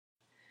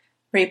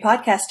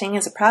Repodcasting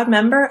is a proud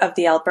member of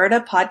the Alberta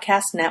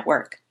Podcast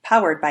Network,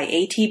 powered by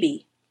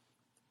ATB.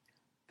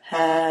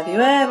 Have you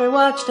ever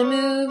watched a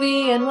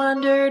movie and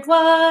wondered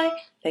why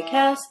they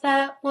cast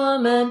that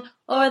woman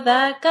or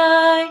that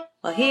guy?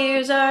 Well,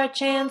 here's our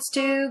chance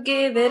to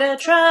give it a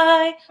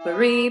try. We're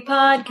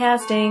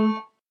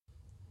Repodcasting.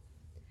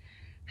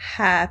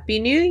 Happy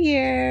New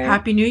Year.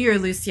 Happy New Year,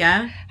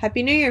 Lucia.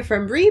 Happy New Year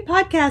from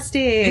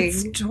Repodcasting.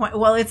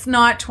 It's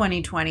not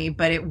 2020,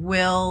 but it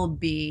will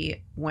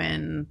be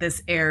when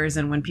this airs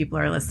and when people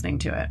are listening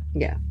to it.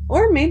 Yeah.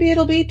 Or maybe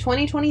it'll be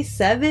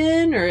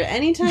 2027 or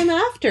anytime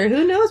after.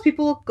 Who knows?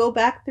 People will go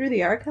back through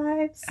the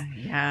archives.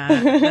 Yeah.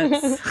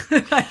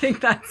 I think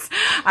that's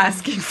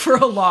asking for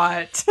a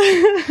lot.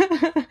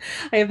 I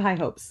have high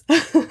hopes.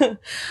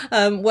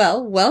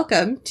 Well,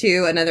 welcome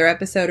to another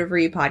episode of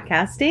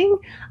Repodcasting.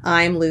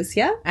 I'm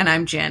Lucia. And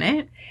I'm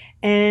Janet.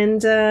 And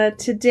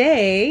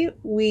today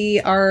we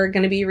are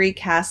going to be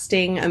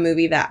recasting a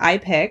movie that I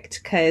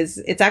picked because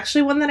it's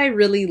actually one that I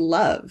really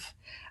love.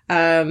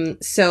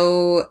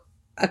 So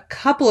a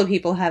couple of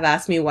people have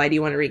asked me, why do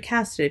you want to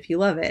recast it if you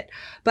love it?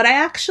 But I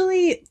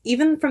actually,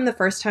 even from the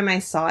first time I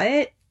saw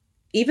it,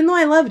 even though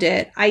I loved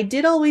it, I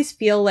did always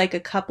feel like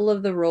a couple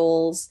of the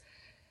roles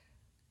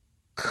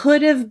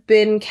could have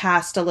been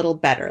cast a little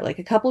better. Like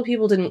a couple of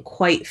people didn't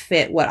quite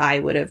fit what I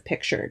would have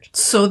pictured.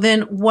 So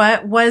then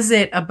what was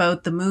it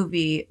about the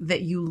movie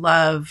that you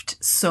loved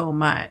so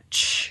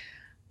much?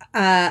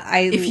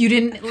 If you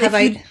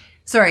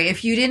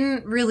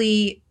didn't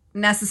really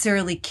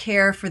necessarily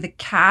care for the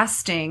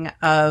casting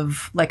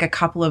of like a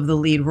couple of the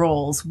lead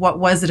roles, what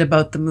was it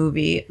about the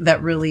movie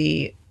that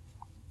really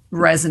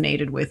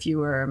resonated with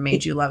you or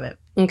made you love it?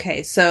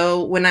 Okay.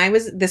 So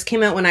this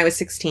came out when I was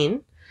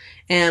 16.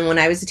 And when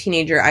I was a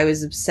teenager, I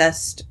was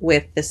obsessed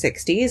with the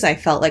 60s. I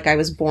felt like I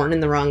was born in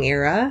the wrong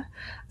era.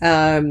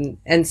 And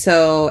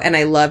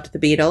I loved the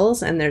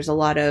Beatles, and there's a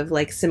lot of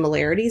like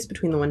similarities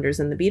between the Wonders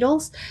and the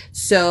Beatles.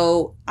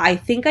 So I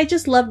think I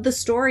just loved the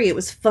story. It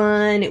was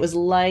fun. It was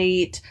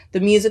light. The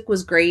music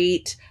was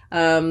great.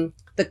 The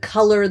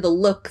color, the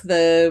look,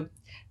 the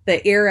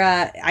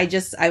era.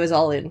 I was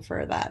all in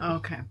for that.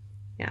 Okay.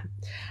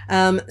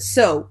 Yeah.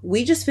 So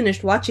we just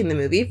finished watching the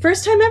movie.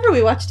 First time ever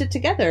we watched it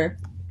together.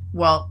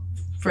 Well,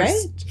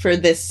 for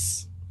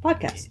this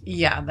podcast.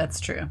 Yeah, that's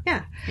true.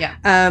 Yeah.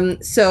 Yeah.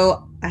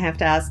 So I have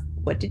to ask,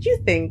 what did you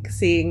think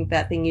seeing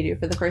that thing you do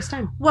for the first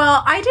time?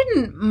 Well, I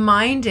didn't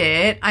mind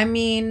it. I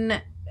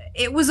mean,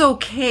 it was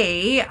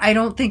okay. I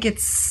don't think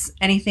it's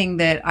anything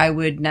that I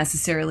would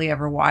necessarily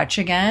ever watch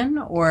again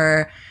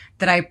or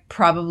that I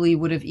probably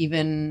would have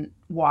even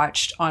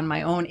watched on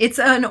my own. It's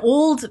an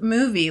old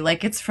movie.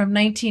 Like it's from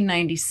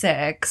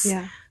 1996.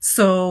 Yeah.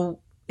 So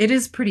it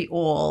is pretty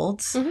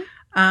old. Mm-hmm.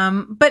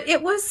 But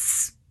it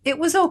was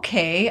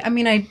okay. I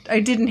mean, I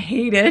didn't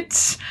hate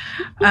it.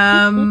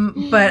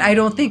 But I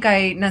don't think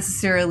I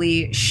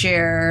necessarily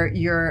share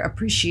your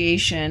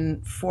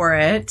appreciation for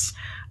it.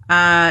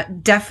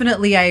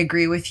 Definitely I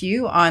agree with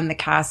you on the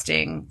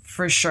casting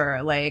for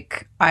sure.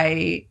 Like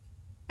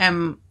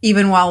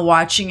even while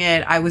watching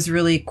it, I was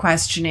really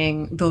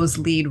questioning those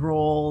lead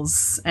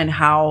roles and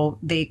how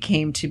they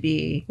came to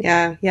be.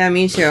 Yeah,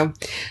 me too.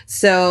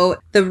 So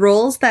the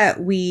roles that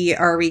we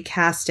are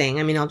recasting,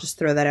 I mean, I'll just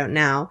throw that out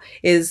now,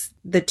 is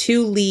the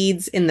two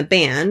leads in the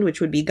band, which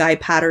would be Guy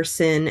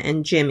Patterson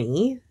and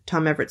Jimmy,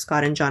 Tom Everett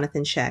Scott and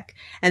Jonathan Sheck.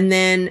 And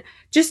then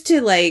just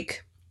to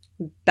like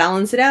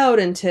balance it out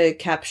and to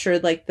capture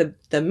like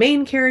the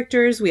main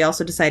characters, we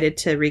also decided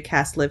to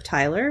recast Liv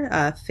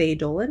Tyler, Faye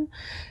Dolan.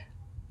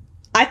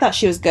 I thought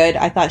she was good.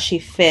 I thought she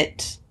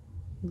fit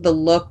the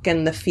look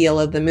and the feel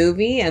of the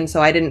movie. And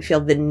so I didn't feel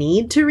the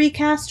need to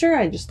recast her.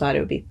 I just thought it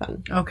would be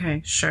fun.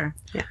 Okay, sure.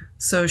 Yeah.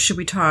 So should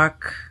we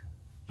talk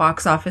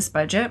box office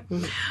budget?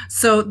 Mm-hmm.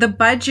 So the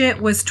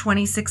budget was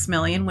 $26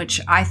 million, which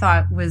I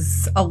thought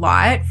was a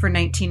lot for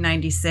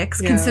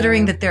 1996,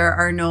 considering that there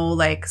are no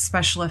like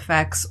special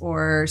effects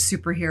or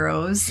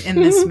superheroes in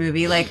this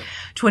movie. Like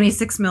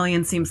 $26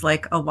 million seems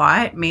like a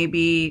lot.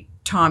 Maybe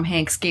Tom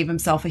Hanks gave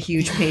himself a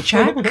huge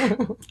paycheck.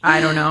 I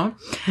don't know.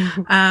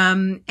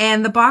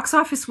 And the box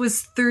office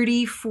was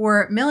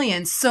 $34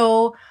 million.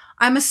 So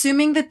I'm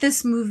assuming that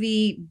this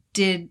movie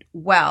did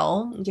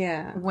well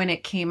when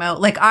it came out.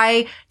 Like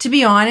to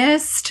be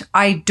honest,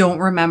 I don't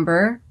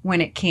remember when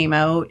it came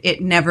out.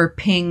 It never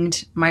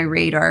pinged my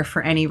radar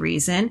for any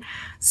reason.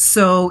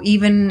 So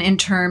even in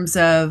terms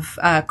of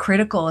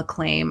critical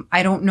acclaim,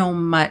 I don't know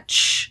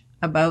much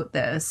about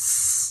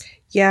this.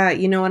 Yeah,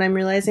 you know what I'm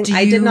realizing?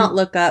 I did not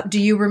look up.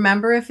 Do you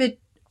remember if it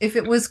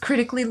was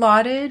critically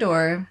lauded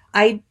or?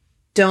 I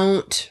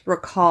don't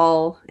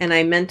recall, and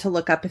I meant to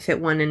look up if it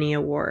won any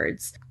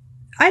awards.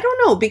 I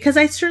don't know, because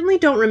I certainly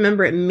don't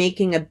remember it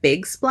making a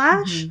big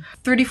splash.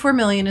 Mm-hmm. $34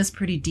 million is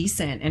pretty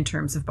decent in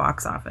terms of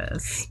box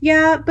office.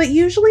 Yeah, but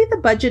usually the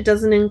budget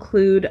doesn't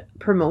include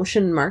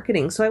promotion and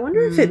marketing, so I wonder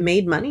if it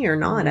made money or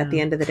not at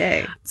the end of the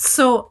day.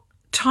 So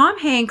Tom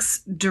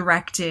Hanks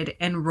directed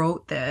and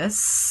wrote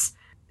this.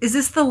 Is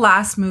this the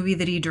last movie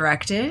that he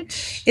directed?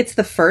 It's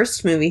the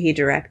first movie he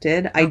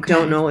directed. I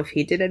don't know if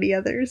he did any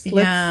others.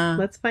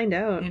 Let's find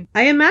out.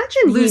 I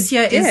imagine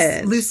Lucia he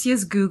did.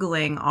 Lucia's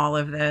Googling all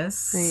of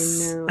this.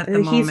 I know. At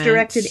the He's moment.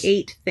 directed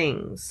 8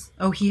 things.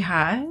 Oh, he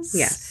has?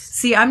 Yes.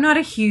 See, I'm not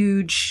a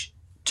huge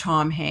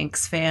Tom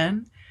Hanks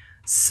fan,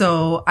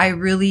 so I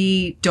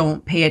really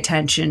don't pay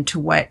attention to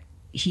what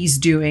he's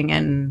doing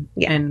and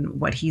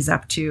what he's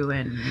up to.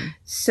 And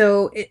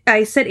so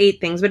I said 8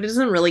 things, but it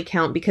doesn't really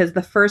count because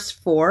the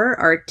first 4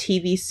 are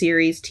TV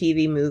series,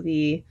 TV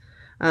movie,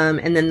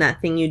 and then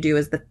That Thing You Do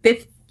is the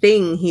 5th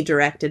thing he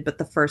directed, but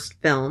the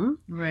first film.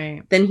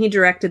 Right. Then he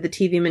directed the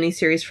TV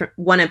miniseries for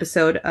 1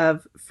 episode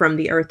of From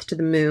the Earth to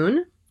the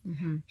Moon.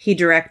 Mm-hmm. He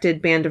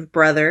directed Band of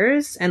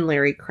Brothers and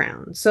Larry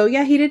Crown. So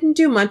yeah, he didn't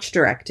do much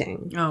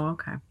directing. Oh,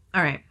 okay.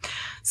 All right.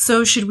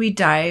 So should we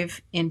dive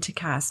into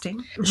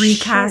casting?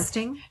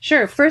 Recasting?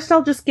 Sure. First,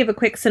 I'll just give a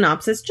quick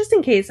synopsis, just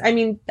in case. I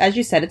mean, as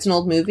you said, it's an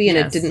old movie and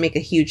it didn't make a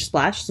huge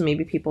splash, so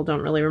maybe people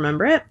don't really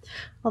remember it.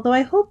 Although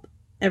I hope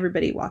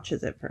everybody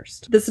watches it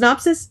first. The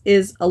synopsis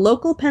is a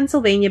local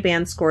Pennsylvania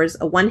band scores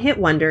a one-hit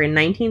wonder in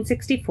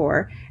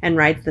 1964 and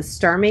rides the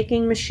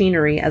star-making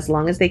machinery as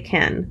long as they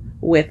can,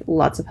 with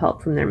lots of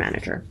help from their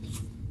manager.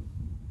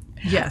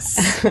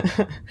 Yes.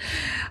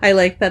 I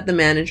like that the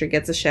manager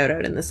gets a shout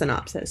out in the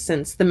synopsis,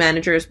 since the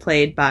manager is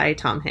played by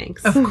Tom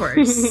Hanks. Of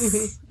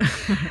course.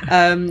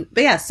 But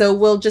yeah, so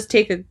we'll just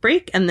take a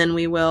break and then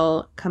we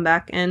will come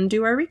back and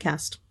do our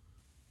recast.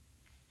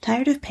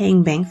 Tired of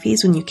paying bank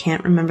fees when you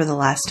can't remember the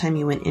last time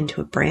you went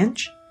into a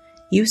branch?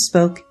 You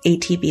spoke,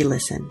 ATB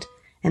listened,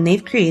 and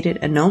they've created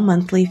a no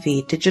monthly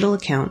fee digital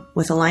account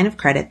with a line of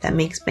credit that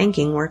makes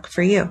banking work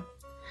for you.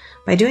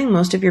 By doing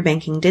most of your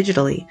banking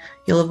digitally,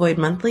 you'll avoid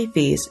monthly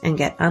fees and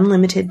get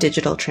unlimited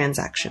digital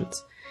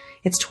transactions.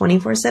 It's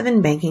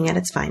 24/7 banking at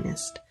its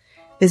finest.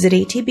 Visit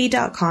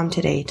atb.com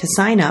today to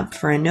sign up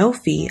for a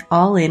no-fee,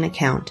 all-in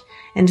account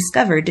and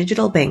discover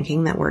digital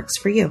banking that works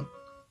for you.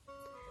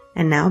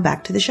 And now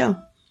back to the show.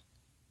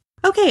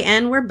 Okay,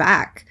 and we're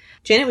back.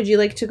 Janet, would you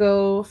like to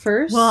go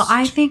first? Well,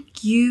 I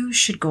think you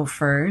should go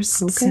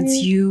first since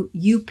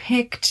you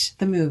picked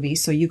the movie,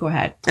 so you go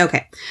ahead.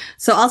 Okay.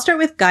 So I'll start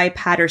with Guy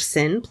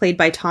Patterson, played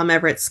by Tom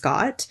Everett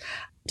Scott.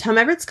 Tom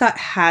Everett Scott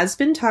has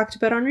been talked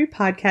about on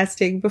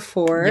Repodcasting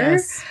before.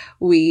 Yes.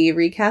 We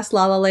recast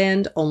La La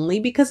Land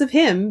only because of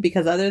him,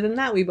 because other than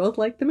that, we both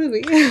like the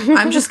movie.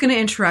 I'm just going to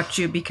interrupt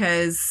you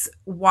because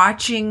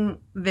watching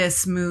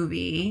this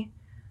movie,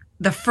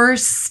 the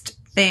first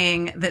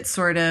thing that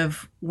sort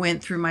of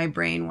went through my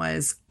brain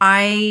was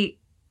I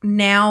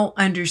now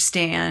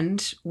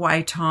understand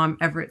why Tom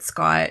Everett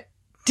Scott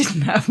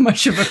didn't have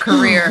much of a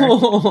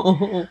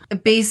career.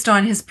 Based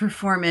on his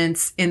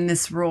performance in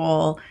this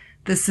role,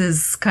 this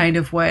is kind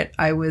of what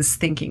I was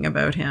thinking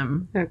about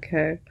him.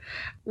 Okay.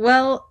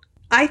 Well,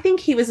 I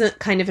think he was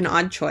kind of an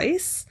odd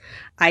choice.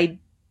 I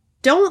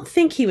don't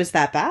think he was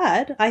that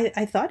bad.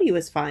 I thought he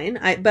was fine.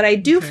 But I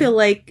do feel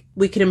like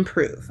we could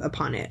improve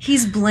upon it.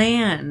 He's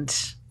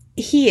bland.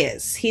 He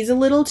is. He's a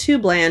little too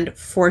bland,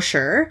 for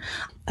sure.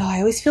 Oh, I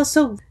always feel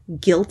so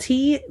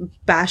guilty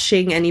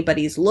bashing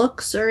anybody's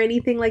looks or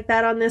anything like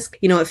that on this.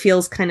 You know, it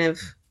feels kind of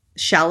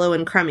shallow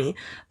and crummy.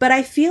 But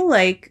I feel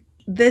like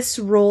this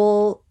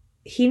role,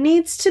 he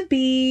needs to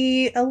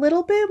be a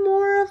little bit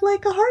more of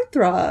like a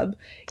heartthrob,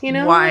 you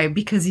know? Why?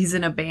 Because he's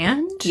in a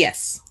band?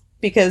 Yes.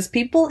 Because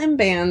people in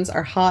bands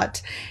are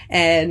hot,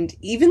 and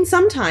even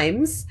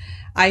sometimes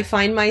I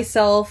find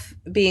myself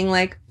being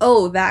like,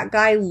 oh, that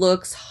guy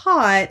looks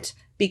hot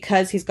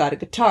because he's got a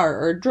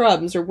guitar or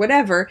drums or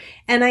whatever.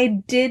 And I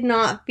did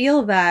not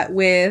feel that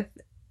with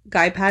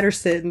Guy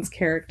Patterson's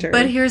character.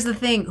 But here's the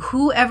thing.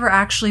 Whoever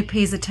actually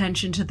pays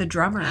attention to the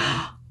drummer?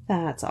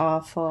 That's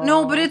awful.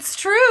 No, but it's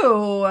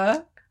true.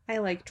 I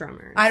like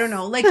drummers. I don't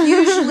know. Like,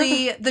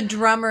 usually the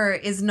drummer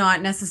is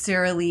not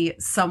necessarily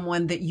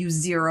someone that you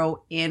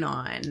zero in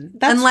on.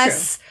 That's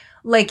unless true.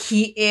 Like,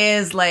 he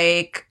is,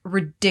 like,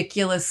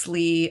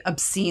 ridiculously,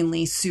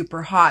 obscenely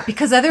super hot.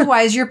 Because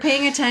otherwise, you're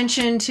paying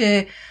attention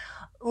to,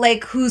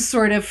 like, who's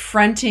sort of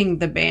fronting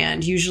the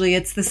band. Usually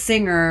it's the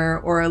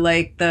singer or,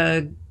 like,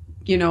 the,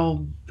 you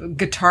know,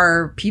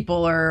 guitar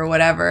people or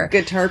whatever.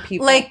 Guitar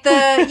people. Like,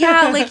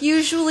 like,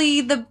 usually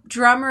the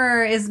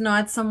drummer is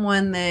not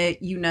someone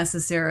that you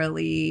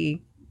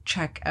necessarily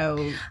check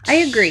out. I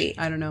agree.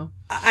 I don't know.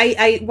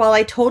 While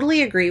I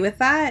totally agree with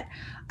that,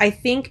 I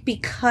think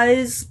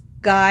because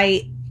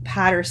Guy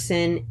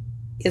Patterson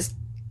is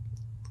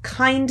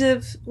kind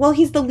of, well,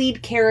 he's the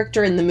lead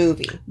character in the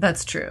movie.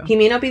 That's true. He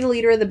may not be the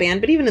leader of the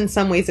band, but even in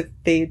some ways if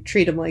they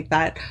treat him like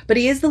that, but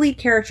he is the lead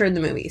character in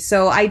the movie.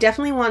 So I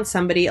definitely want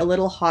somebody a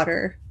little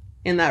hotter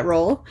in that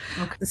role.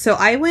 Okay. So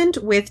I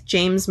went with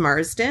James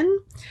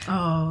Marsden.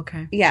 Oh,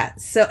 okay. Yeah.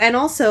 So, and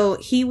also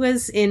he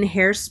was in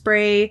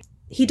Hairspray.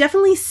 He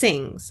definitely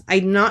sings.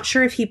 I'm not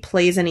sure if he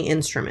plays any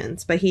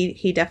instruments, but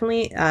he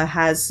definitely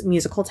has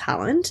musical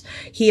talent.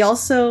 He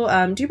also,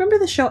 do you remember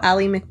the show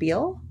Ally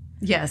McBeal?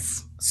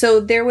 Yes. So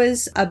there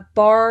was a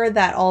bar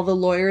that all the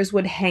lawyers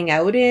would hang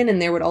out in, and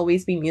there would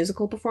always be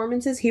musical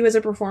performances. He was a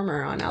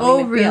performer on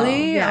Ally McBeal.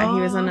 Really? Yeah, he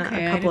was on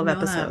okay. a couple of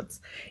episodes.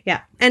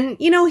 Yeah. And,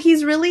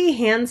 he's really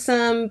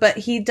handsome, but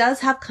he does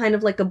have kind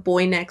of like a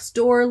boy next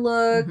door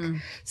look. Mm-hmm.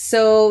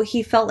 So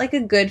he felt like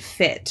a good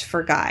fit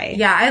for Guy.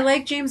 Yeah, I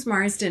like James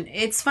Marsden.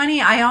 It's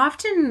funny,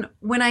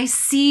 when I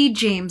see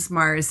James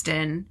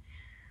Marsden,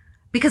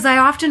 because I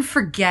often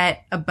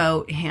forget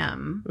about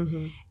him.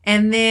 Mm-hmm.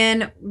 And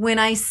then when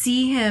I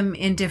see him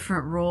in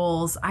different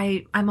roles,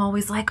 I'm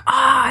always like,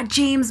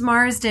 James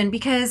Marsden,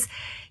 because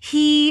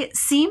he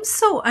seems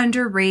so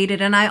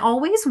underrated. And I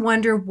always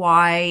wonder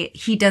why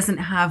he doesn't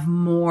have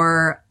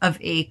more of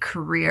a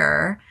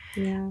career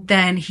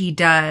than he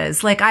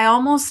does. Like, I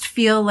almost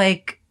feel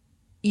like,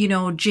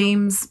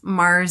 James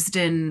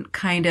Marsden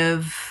kind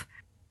of,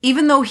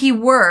 even though he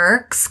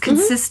works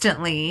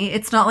consistently,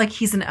 it's not like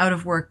he's an out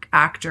of work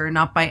actor,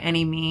 not by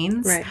any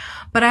means. Right.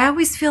 But I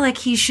always feel like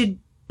he should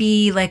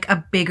be like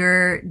a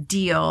bigger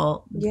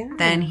deal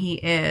than he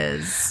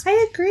is.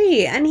 I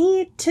agree. And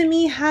he, to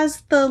me,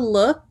 has the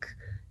look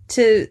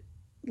to,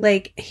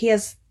 like,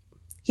 he's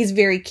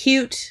very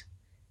cute.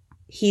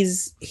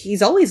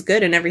 He's always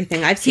good in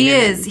everything I've seen. He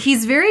is.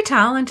 He's very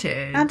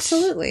talented.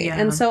 Absolutely. Yeah.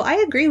 And so I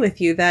agree with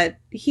you that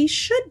he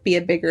should be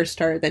a bigger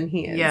star than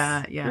he is.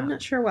 Yeah. I'm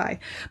not sure why.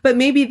 But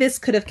maybe this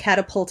could have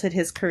catapulted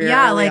his career.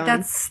 Yeah, like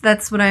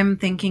that's what I'm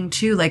thinking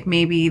too. Like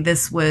maybe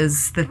this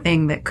was the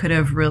thing that could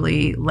have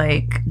really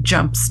like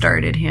jump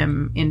started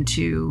him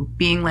into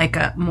being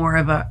like more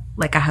of a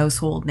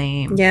household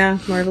name. Yeah,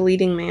 more of a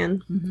leading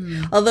man.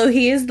 Mm-hmm. Although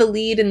he is the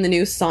lead in the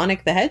new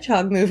Sonic the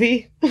Hedgehog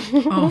movie.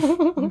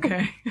 Oh,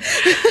 okay.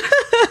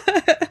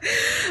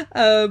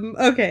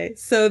 Okay,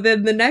 so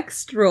then the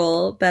next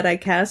role that I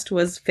cast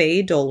was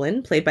Faye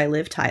Dolan, played by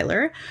Liv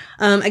Tyler.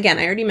 Again,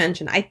 I already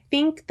mentioned, I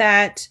think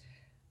that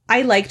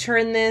I liked her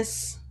in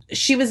this.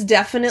 She was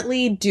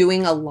definitely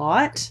doing a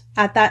lot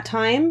at that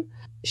time.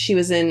 She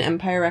was in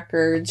Empire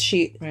Records.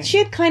 She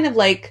had kind of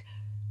like,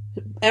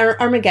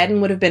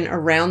 Armageddon would have been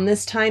around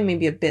this time,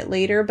 maybe a bit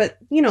later, but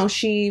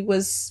she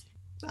was,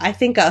 I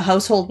think, a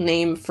household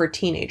name for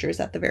teenagers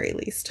at the very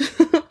least.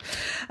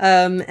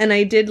 And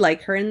I did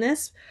like her in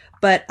this,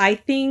 but I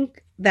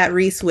think that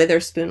Reese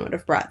Witherspoon would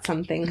have brought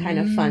something kind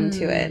of fun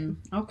to it.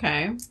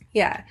 Okay.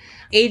 Yeah.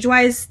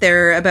 Age-wise,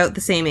 they're about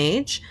the same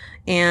age,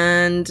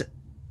 and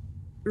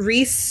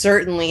Reese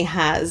certainly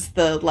has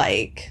the,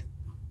 like,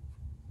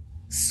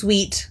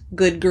 sweet,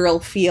 good girl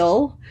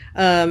feel,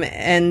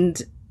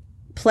 and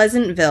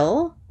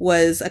Pleasantville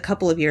was a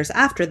couple of years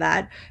after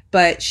that,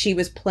 but she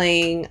was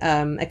playing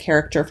a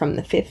character from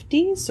the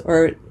 50s,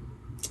 or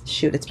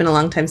shoot, it's been a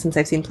long time since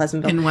I've seen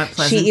Pleasantville. In what,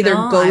 Pleasantville? She either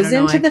goes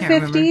into the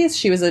 50s, remember.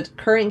 She was a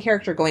current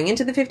character going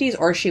into the 50s,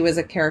 or she was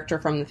a character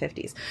from the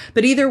 50s.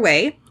 But either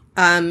way,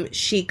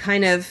 she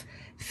kind of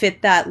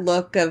fit that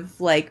look of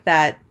like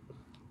that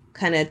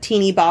kind of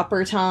teeny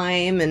bopper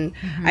time, and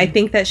I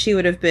think that she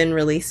would have been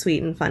really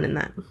sweet and fun in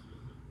that.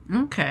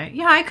 Okay.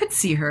 Yeah, I could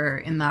see her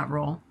in that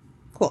role.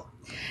 Cool.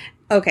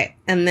 Okay,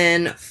 and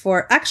then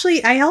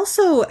I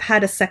also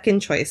had a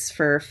second choice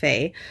for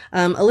Faye.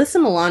 Alyssa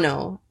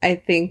Milano, I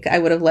think I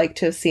would have liked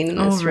to have seen in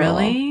this role. Oh,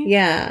 really?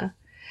 Yeah.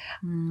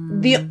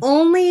 The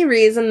only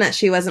reason that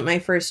she wasn't my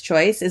first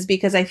choice is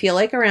because I feel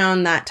like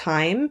around that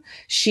time,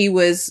 she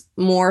was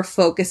more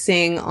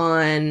focusing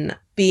on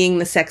being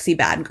the sexy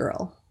bad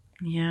girl.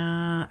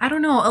 Yeah. I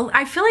don't know.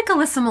 I feel like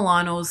Alyssa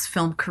Milano's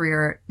film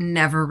career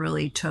never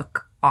really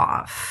took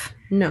off.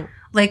 No.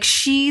 Like,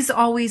 she's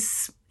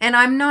always... And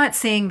I'm not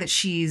saying that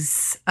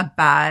she's a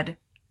bad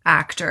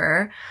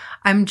actor.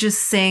 I'm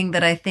just saying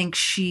that I think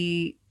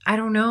I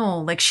don't know,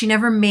 like she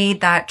never made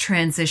that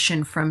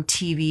transition from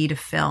TV to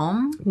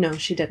film. No,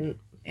 she didn't.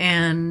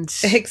 And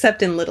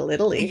except in Little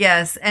Italy.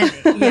 Yes. And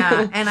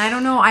yeah. And I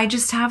don't know, I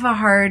just have a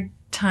hard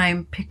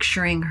time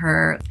picturing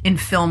her in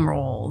film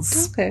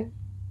roles. Okay.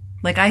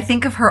 Like I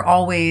think of her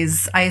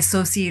always, I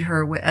associate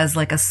her as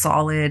like a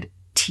solid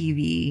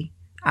TV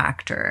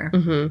actor.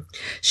 Mm-hmm.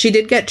 She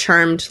did get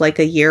Charmed like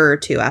a year or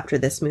two after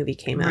this movie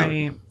came out.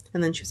 Right.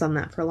 And then she was on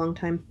that for a long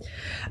time.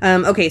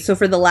 Okay, so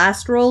for the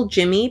last role,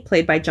 Jimmy,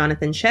 played by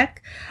Jonathan Schaech.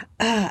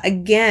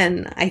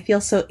 Again, I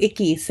feel so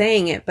icky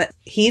saying it, but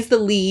he's the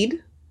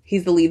lead.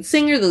 He's the lead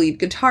singer, the lead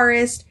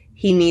guitarist.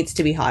 He needs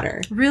to be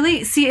hotter.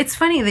 Really? See, it's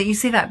funny that you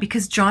say that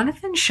because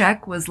Jonathan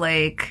Schaech was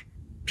like...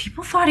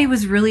 People thought he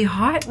was really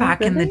hot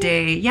back in the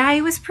day. Yeah,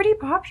 he was pretty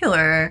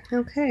popular.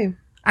 Okay.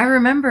 I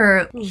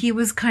remember he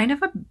was kind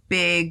of a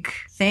big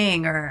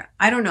thing, or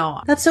I don't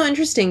know. That's so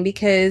interesting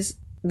because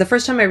the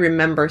first time I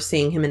remember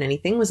seeing him in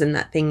anything was in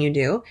That Thing You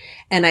Do.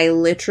 And I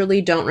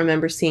literally don't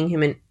remember seeing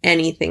him in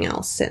anything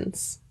else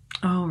since.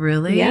 Oh,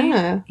 really?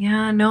 Yeah.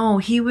 Yeah, no,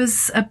 he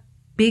was a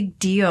big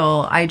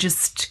deal. I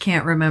just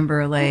can't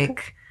remember,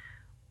 like,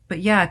 but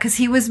yeah, because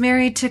he was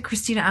married to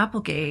Christina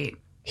Applegate.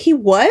 He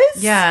was?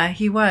 Yeah,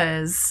 he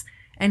was.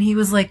 And he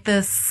was like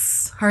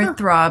this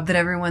heartthrob that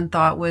everyone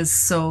thought was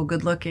so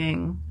good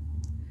looking.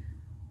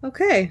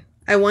 Okay.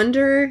 I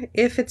wonder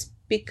if it's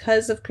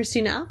because of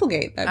Christina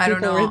Applegate that I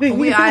don't people know. were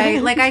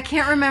thinking. I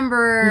can't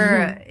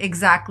remember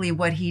exactly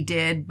what he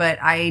did,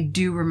 but I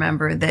do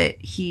remember that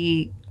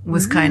he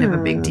was kind of a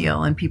big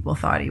deal and people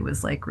thought he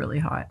was like really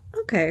hot.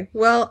 Okay.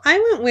 Well, I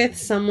went with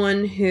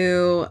someone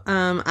who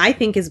I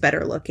think is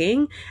better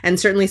looking, and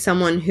certainly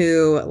someone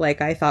who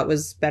like I thought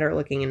was better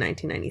looking in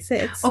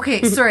 1996.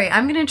 Okay, sorry,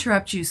 I'm going to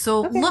interrupt you.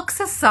 So looks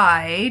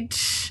aside,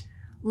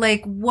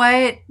 like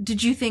what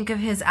did you think of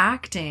his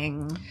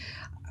acting?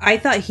 I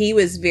thought he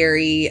was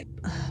very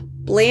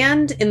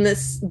bland in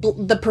this.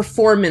 The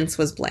performance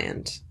was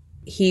bland.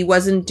 He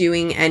wasn't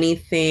doing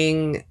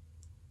anything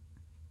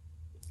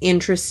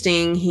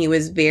interesting. He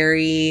was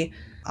very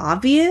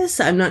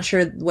obvious. I'm not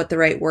sure what the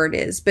right word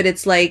is, but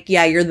it's like,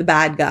 yeah, you're the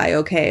bad guy.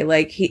 Okay.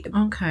 Like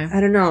I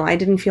don't know. I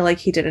didn't feel like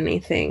he did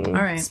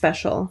anything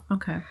special.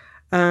 Okay.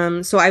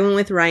 So I went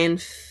with Ryan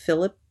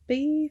Phillippe.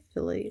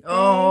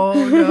 Oh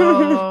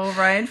no,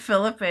 Ryan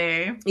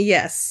Phillippe.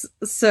 Yes.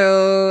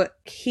 So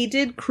he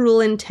did Cruel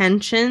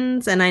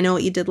Intentions, and I Know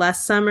What You Did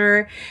Last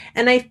Summer.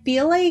 And I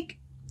feel like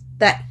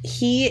that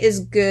he is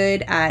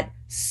good at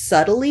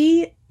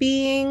subtly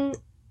being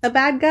a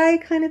bad guy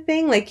kind of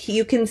thing. Like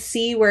you can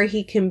see where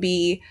he can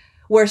be,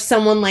 where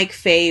someone like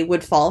Faye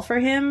would fall for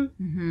him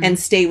and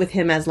stay with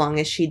him as long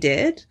as she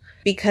did.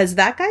 Because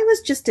that guy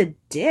was just a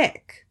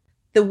dick.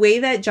 The way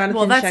that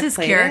Jonathan that's Schaech his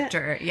played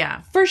character, it,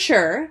 yeah. for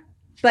sure.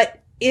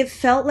 But it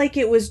felt like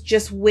it was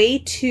just way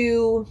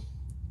too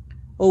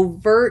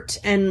overt,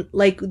 and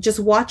like just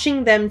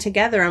watching them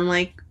together, I'm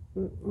like,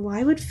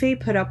 why would Faye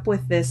put up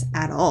with this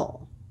at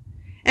all?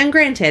 And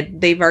granted,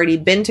 they've already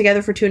been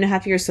together for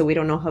 2.5 years, so we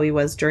don't know how he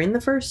was during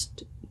the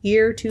first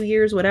year, 2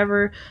 years,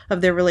 whatever of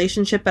their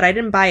relationship, but I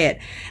didn't buy it.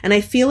 And I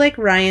feel like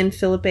Ryan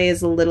Phillippe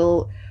is a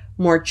little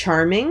more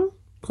charming,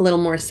 a little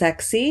more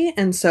sexy,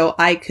 and so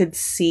I could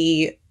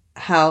see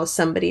how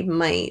somebody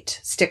might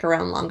stick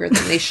around longer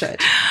than they should.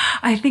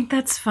 I think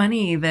that's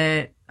funny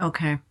that,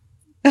 okay.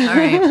 All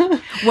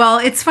right. Well,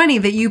 it's funny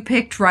that you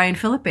picked Ryan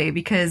Phillippe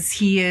because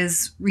he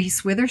is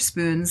Reese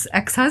Witherspoon's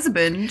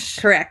ex-husband.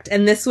 Correct.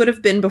 And this would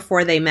have been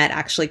before they met,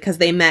 actually, because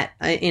they met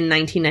in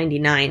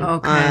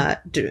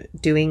 1999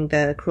 doing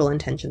the Cruel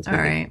Intentions movie.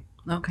 All right.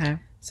 Okay.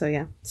 So,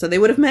 yeah. So they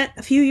would have met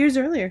a few years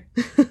earlier.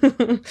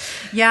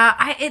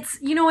 Yeah.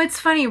 It's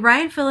funny.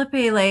 Ryan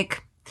Phillippe,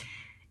 like,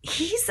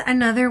 he's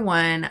another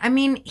one. I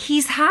mean,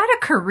 he's had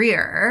a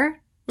career,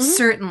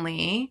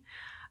 certainly,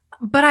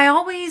 but I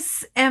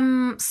always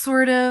am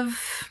sort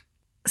of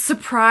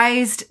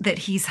surprised that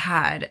he's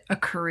had a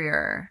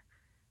career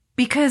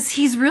because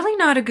he's really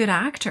not a good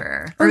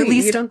actor. Or at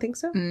least you don't think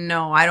so?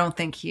 No, I don't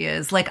think he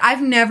is. Like,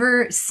 I've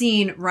never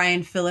seen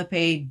Ryan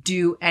Phillippe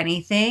do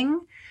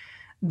anything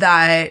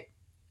that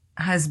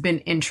has been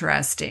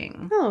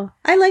interesting. Oh,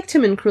 I liked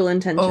him in Cruel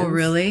Intentions. Oh,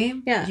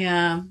 really? Yeah.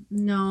 Yeah.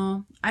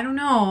 No, I don't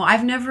know.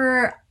 I've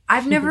never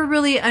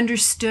really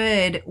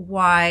understood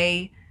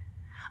why.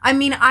 I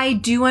mean, I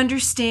do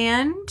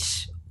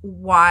understand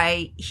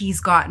why he's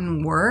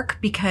gotten work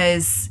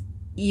because,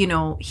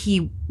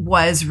 he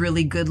was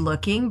really good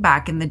looking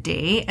back in the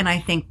day. And I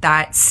think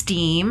that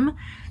steam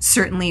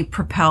certainly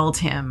propelled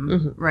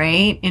him,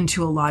 right,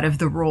 into a lot of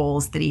the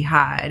roles that he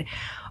had.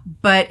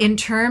 But in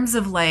terms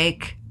of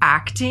like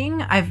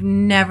acting, I've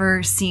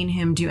never seen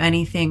him do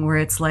anything where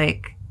it's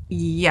like,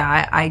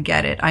 yeah, I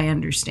get it. I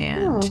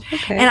understand. Oh,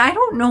 okay. And I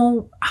don't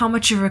know how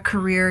much of a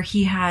career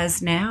he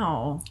has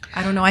now.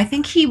 I don't know. I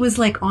think he was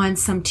like on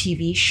some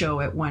TV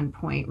show at one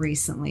point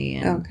recently.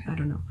 And I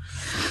don't know.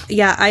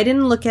 Yeah, I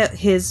didn't look at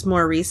his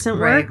more recent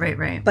work.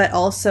 Right. But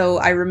also,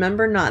 I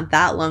remember not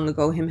that long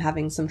ago him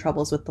having some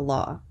troubles with the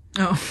law.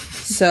 Oh.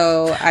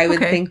 So I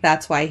would think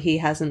that's why he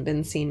hasn't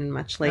been seen in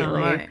much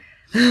lately. Oh, all right.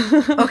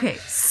 Okay,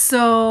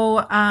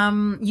 so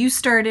you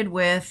started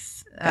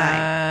with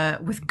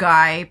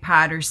Guy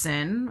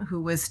Patterson,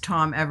 who was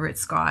Tom Everett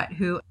Scott,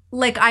 who,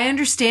 like, I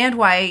understand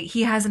why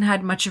he hasn't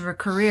had much of a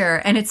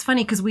career. And it's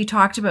funny because we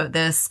talked about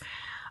this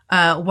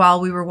while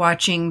we were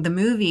watching the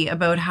movie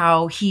about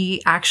how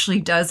he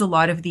actually does a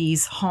lot of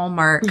these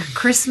Hallmark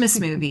Christmas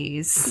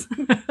movies,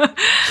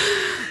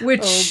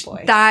 which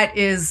that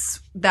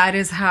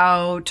is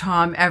how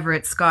Tom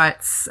Everett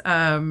Scott's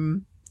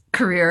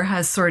career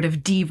has sort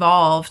of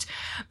devolved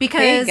because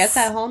hey, get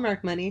that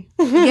Hallmark money.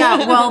 Yeah,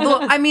 well,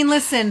 I mean,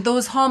 listen,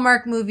 those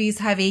Hallmark movies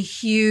have a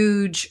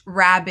huge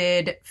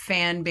rabid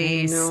fan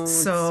base. I know, it's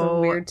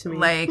so weird to me.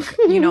 Like,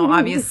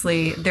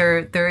 obviously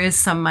there is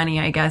some money,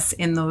 I guess,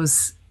 in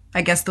those.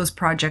 I guess those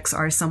projects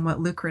are somewhat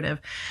lucrative,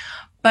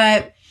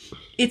 but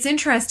it's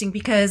interesting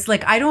because,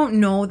 like, I don't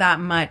know that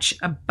much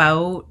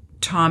about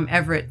Tom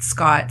Everett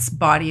Scott's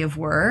body of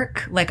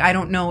work. Like, I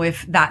don't know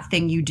if That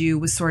Thing You Do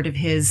was sort of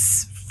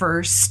his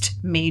first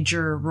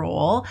major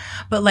role.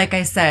 But like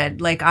I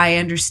said, like, I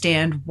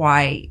understand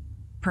why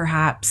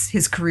perhaps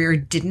his career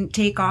didn't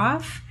take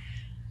off.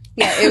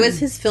 Yeah, it was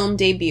his film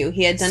debut.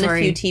 He had done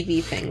Sorry. a few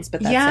TV things,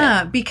 but that's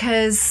Yeah, it.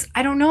 because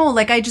I don't know,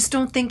 like I just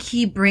don't think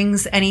he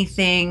brings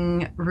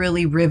anything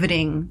really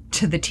riveting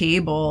to the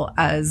table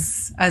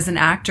as an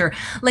actor.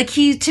 Like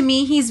to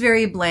me he's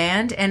very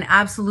bland, and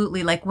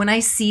absolutely, like when I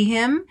see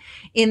him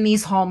in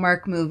these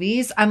Hallmark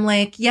movies, I'm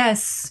like,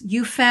 yes,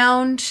 you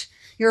found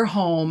your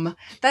home.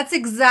 That's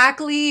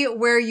exactly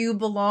where you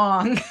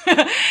belong,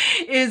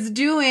 is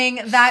doing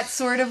that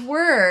sort of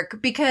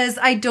work, because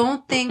I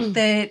don't think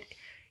that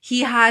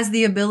he has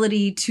the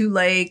ability to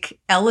like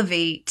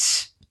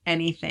elevate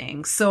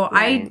anything. So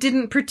I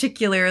didn't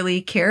particularly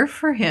care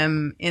for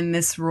him in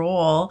this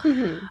role.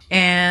 Mm-hmm.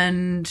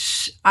 And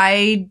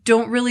I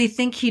don't really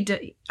think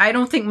I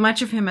don't think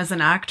much of him as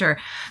an actor.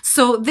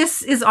 So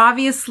this is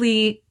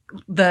obviously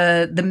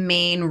the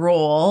main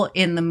role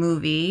in the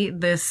movie,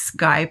 this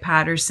Guy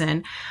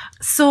Patterson.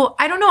 So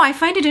I don't know. I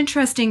find it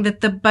interesting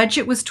that the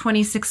budget was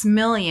 26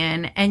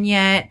 million, and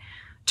yet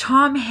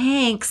Tom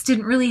Hanks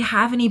didn't really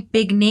have any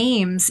big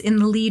names in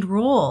the lead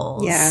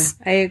roles. Yeah,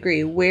 I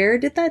agree. Where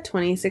did that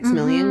 26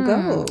 million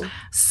go?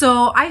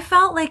 So I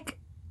felt like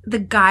the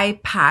Guy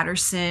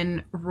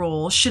Patterson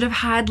role should have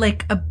had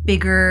like a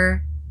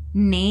bigger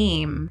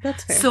name.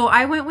 That's fair. So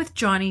I went with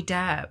Johnny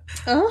Depp.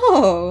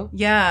 Oh.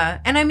 Yeah.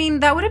 And I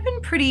mean, that would have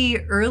been pretty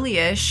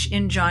early-ish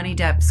in Johnny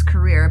Depp's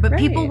career, but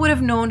people would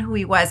have known who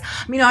he was.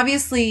 I mean,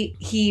 obviously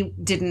he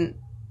didn't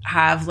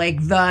have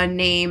like the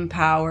name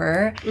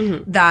power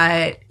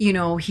that, you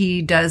know,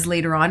 he does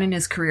later on in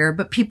his career,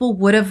 but people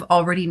would have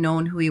already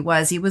known who he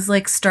was. He was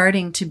like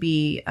starting to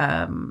be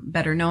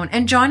better known.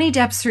 And Johnny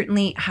Depp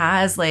certainly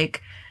has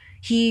like,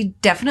 he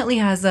definitely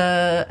has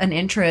an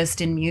interest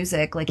in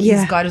music. Like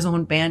he's got his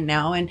own band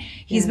now, and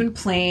he's been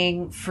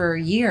playing for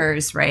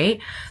years, right?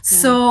 Yeah.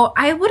 So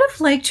I would have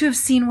liked to have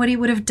seen what he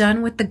would have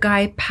done with the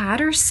Guy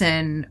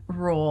Patterson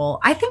role.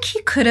 I think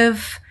he could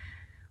have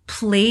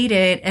played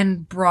it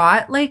and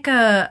brought like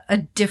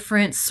a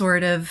different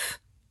sort of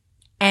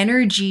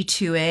energy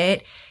to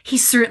it. He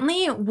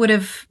certainly would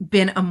have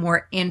been a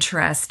more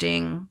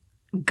interesting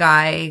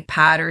Guy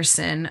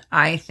Patterson,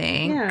 I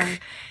think. Yeah.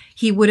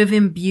 He would have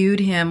imbued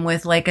him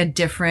with like a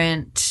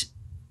different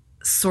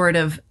sort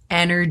of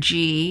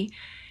energy,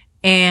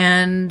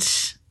 and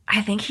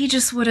I think he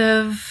just would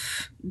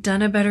have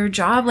done a better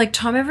job. Like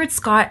Tom Everett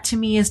Scott to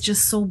me is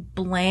just so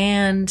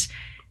bland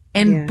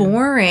and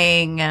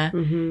boring.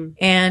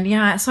 And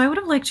yeah, so I would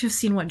have liked to have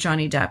seen what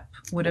Johnny Depp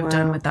would have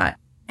done with that.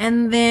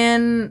 And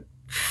then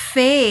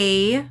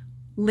Faye,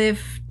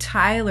 Liv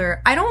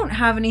Tyler. I don't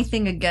have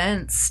anything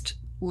against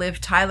Liv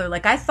Tyler.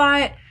 Like I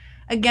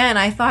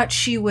thought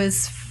she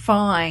was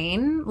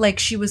fine. Like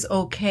she was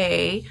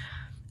okay.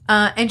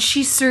 And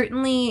she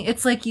certainly,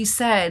 it's like you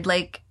said,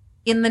 like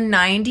in the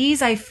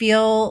 90s, I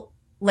feel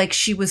like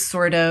she was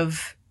sort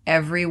of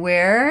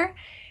everywhere.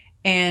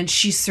 And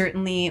she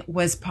certainly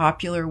was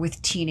popular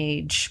with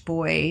teenage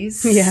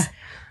boys. Yeah.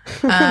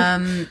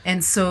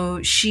 And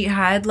so she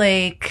had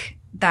like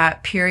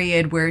that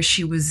period where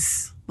she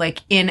was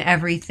like in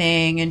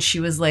everything, and she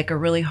was like a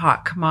really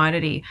hot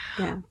commodity.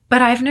 Yeah.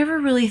 But I've never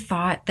really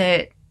thought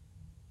that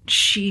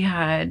she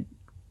had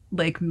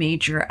like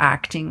major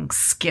acting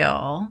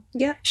skill.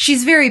 Yeah.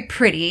 She's very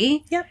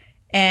pretty. Yep.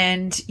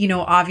 And, you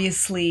know,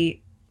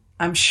 obviously,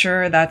 I'm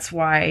sure that's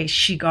why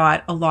she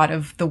got a lot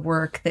of the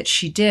work that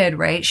she did,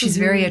 right? She's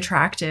very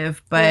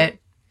attractive, but...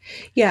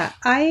 Yeah,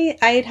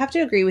 I'd have to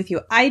agree with you.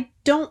 I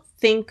don't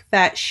think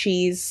that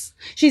she's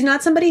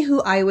not somebody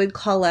who I would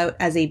call out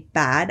as a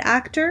bad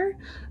actor,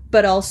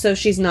 but also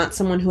she's not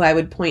someone who I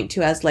would point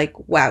to as like,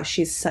 wow,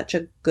 she's such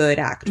a good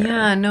actor.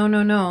 Yeah,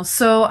 no.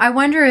 So I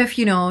wonder if,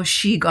 you know,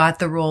 she got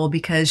the role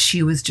because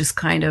she was just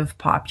kind of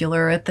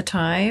popular at the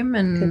time.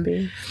 And could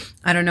be.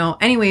 I don't know.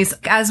 Anyways,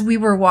 as we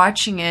were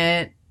watching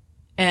it,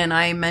 and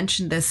I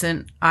mentioned this,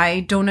 and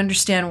I don't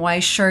understand why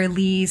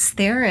Charlize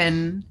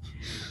Theron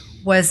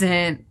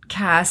wasn't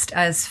cast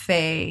as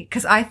Faye.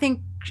 Because I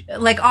think,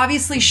 like,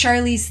 obviously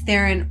Charlize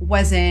Theron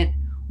wasn't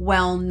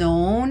well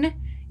known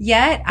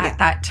yet at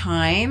that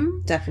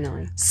time.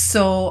 Definitely.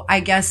 So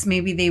I guess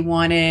maybe they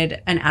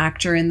wanted an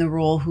actor in the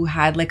role who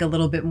had like a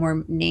little bit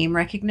more name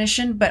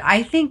recognition. But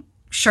I think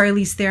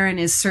Charlize Theron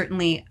is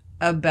certainly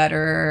a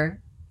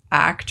better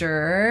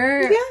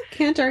actor. Yeah,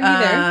 can't argue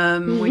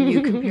there. When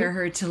you compare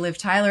her to Liv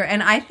Tyler.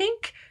 And I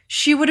think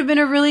she would have been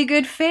a really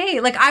good Faye.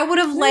 Like I would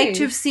have liked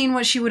to have seen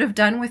what she would have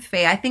done with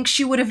Faye. I think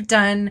she would have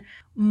done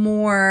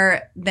more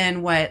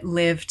than what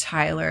Liv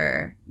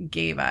Tyler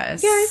gave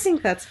us. Yeah, I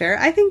think that's fair.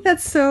 I think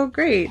that's so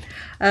great.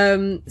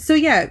 So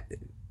yeah,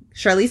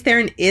 Charlize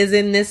Theron is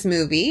in this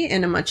movie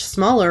in a much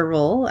smaller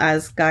role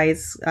as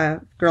Guy's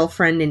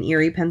girlfriend in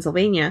Erie,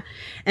 Pennsylvania.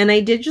 And I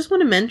did just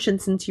want to mention,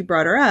 since you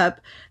brought her up,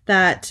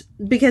 that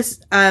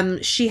because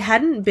she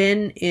hadn't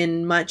been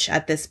in much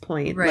at this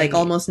point, like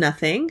almost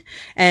nothing.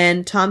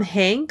 And Tom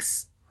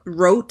Hanks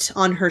wrote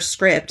on her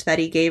script that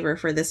he gave her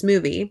for this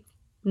movie,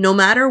 "No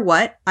matter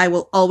what, I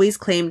will always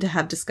claim to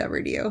have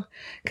discovered you."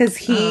 Because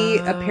he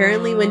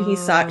apparently, when he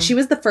saw, she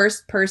was the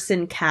first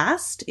person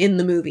cast in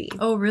the movie.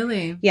 Oh,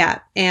 really? Yeah.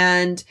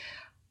 And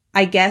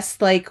I guess,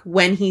 like,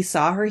 when he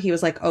saw her, he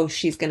was like, oh,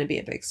 she's going to be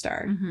a big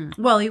star.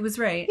 Mm-hmm. Well, he was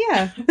right.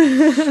 Yeah.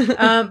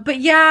 But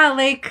yeah,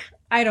 like,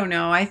 I don't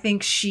know. I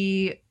think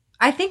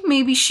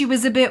maybe she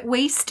was a bit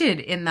wasted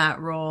in that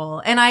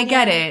role. And I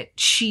get it.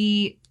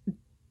 She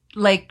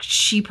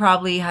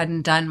probably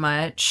hadn't done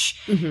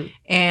much. Mm-hmm.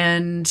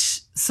 And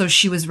so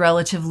she was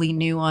relatively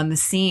new on the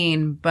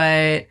scene,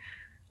 but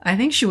I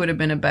think she would have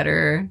been a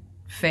better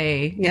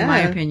Faye, in my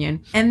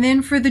opinion. And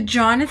then for the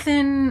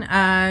Jonathan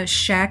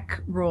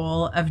Scheck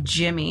role of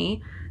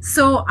Jimmy,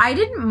 so I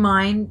didn't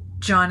mind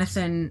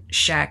Jonathan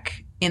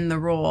Scheck in the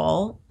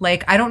role.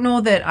 Like, I don't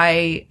know that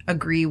I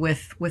agree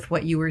with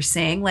what you were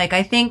saying. Like,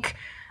 I think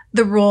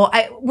the role,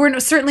 we're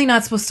certainly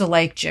not supposed to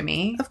like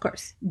Jimmy. Of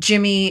course.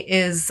 Jimmy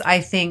is,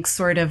 I think,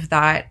 sort of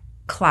that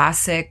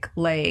classic,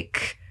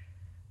 like,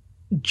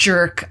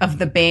 jerk of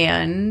the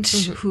band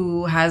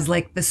who has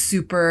like the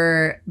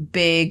super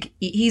big,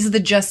 he's the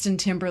Justin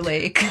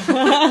Timberlake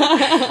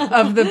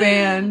of the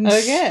band.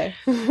 Okay.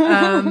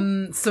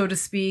 So to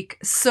speak.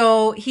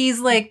 So he's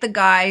like the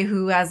guy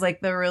who has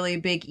like the really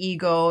big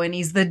ego, and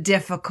he's the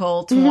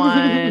difficult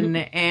one.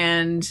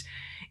 And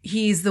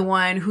he's the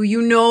one who,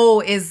 you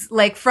know, is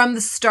like from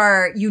the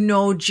start, you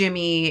know,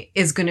 Jimmy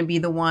is going to be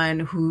the one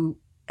who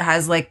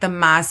has like the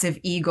massive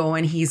ego,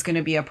 and he's going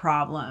to be a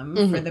problem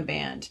for the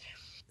band.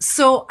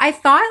 So I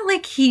thought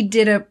like he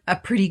did a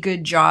pretty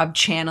good job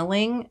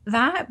channeling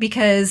that,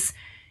 because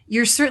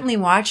you're certainly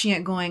watching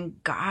it going,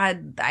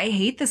 God, I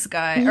hate this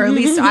guy. Or at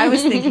least I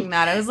was thinking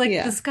that. I was like,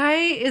 this guy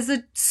is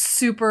a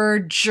super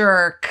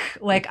jerk.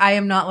 Like, I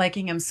am not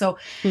liking him. So,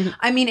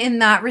 I mean, in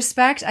that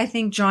respect, I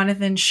think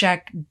Jonathan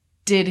Scheck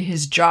did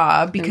his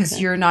job, because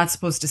you're not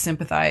supposed to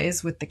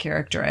sympathize with the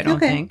character, I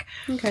don't think.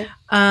 Okay.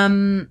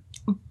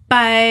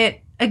 But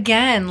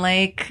again,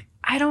 like,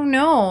 I don't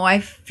know. I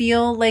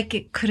feel like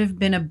it could have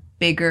been a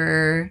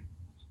bigger,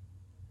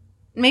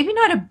 maybe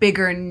not a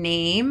bigger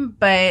name,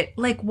 but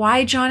like,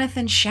 why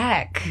Jonathan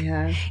Scheck?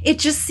 Yeah. It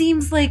just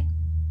seems like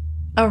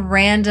a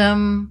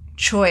random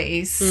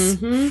choice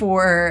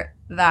for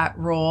that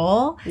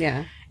role.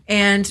 Yeah.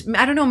 And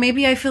I don't know,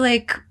 maybe I feel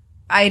like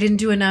I didn't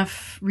do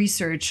enough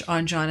research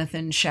on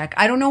Jonathan Scheck.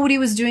 I don't know what he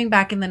was doing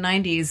back in the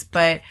 90s,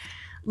 but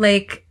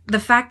like the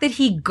fact that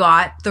he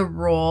got the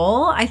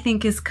role, I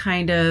think is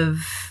kind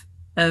of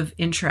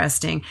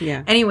interesting.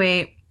 Yeah.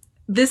 Anyway,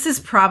 this is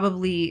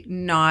probably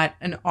not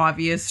an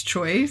obvious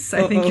choice.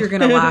 I think you're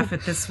going to laugh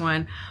at this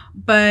one.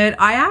 But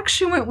I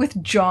actually went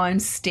with John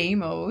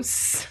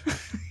Stamos.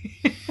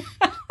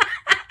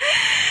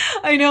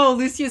 I know,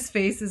 Lucia's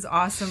face is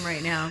awesome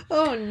right now.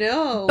 Oh,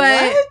 no.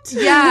 But what?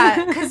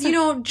 yeah, because, you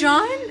know,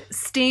 John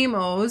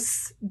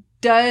Stamos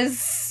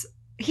does...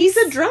 He's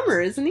a drummer,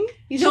 isn't he?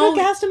 You should have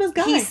cast him as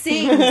guy. He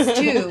sings,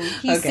 too.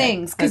 He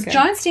sings. Because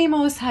John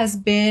Stamos has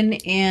been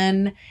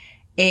in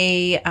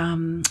a,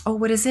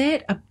 what is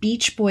it? A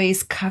Beach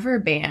Boys cover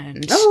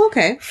band. Oh,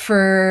 okay.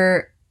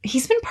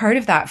 He's been part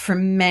of that for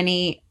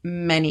many,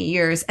 many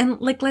years.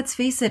 And like, let's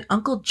face it,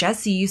 Uncle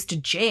Jesse used to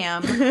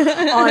jam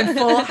on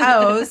Full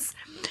House.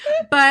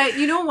 But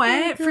you know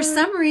what? For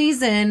some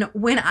reason,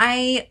 when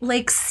I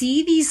like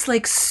see these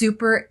like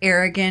super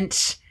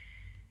arrogant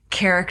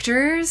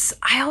characters,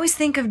 I always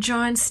think of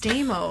John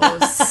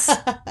Stamos.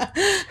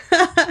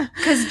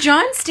 Because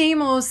John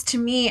Stamos to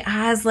me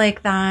has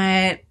like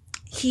that,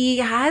 he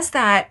has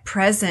that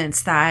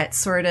presence, that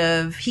sort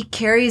of, he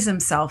carries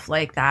himself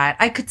like that.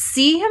 I could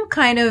see him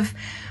kind of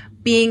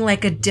being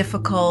like a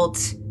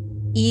difficult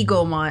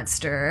ego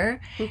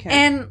monster. Okay.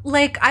 And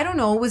like, I don't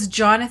know, was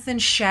Jonathan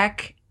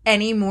Scheck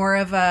any more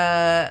of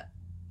a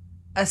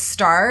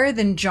star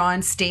than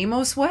John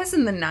Stamos was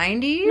in the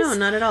 90s? No,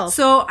 not at all.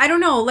 So I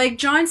don't know, like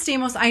John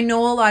Stamos, I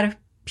know a lot of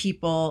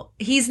people,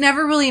 he's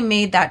never really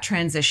made that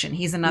transition.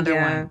 He's another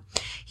one.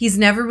 He's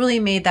never really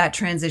made that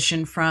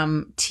transition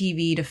from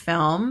TV to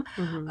film.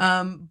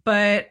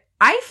 But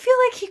I feel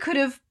like he could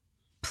have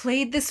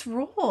played this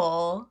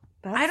role.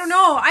 I don't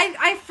know.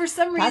 I for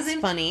some reason,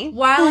 that's funny.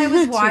 While I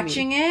was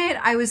watching it,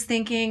 I was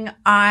thinking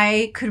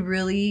I could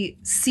really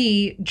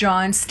see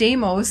John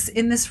Stamos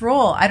in this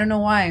role. I don't know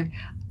why.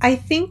 I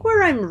think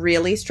where I'm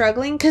really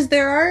struggling, because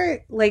there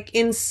are, like,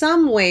 in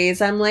some ways,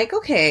 I'm like,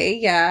 okay,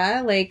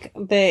 yeah, like,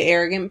 the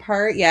arrogant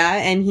part, yeah,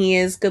 and he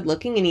is good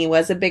looking, and he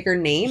was a bigger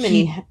name, and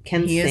he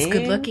can sing. He is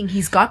good looking.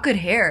 He's got good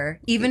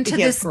hair. Even to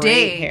this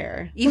day.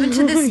 Hair. Even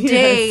to this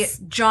day,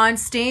 John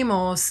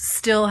Stamos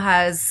still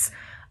has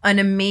an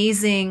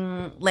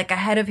amazing, like, a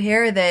head of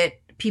hair that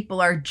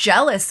people are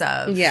jealous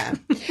of. Yeah.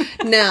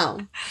 Now,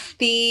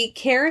 the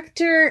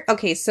character,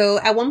 okay, so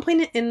at one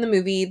point in the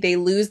movie, they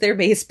lose their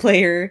bass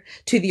player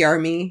to the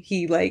army.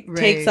 He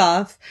takes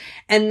off,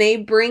 and they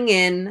bring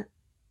in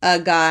a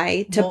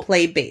guy to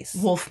play bass.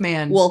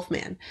 Wolfman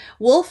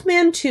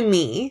To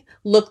me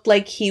looked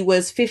like he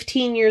was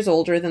 15 years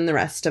older than the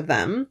rest of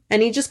them.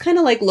 And he just kind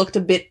of like looked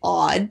a bit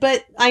odd,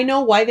 but I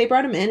know why they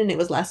brought him in, and it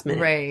was last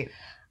minute. Right.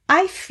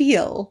 I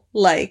feel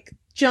like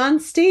John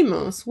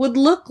Stamos would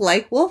look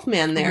like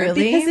Wolfman there.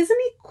 Really? Because isn't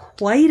he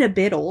quite a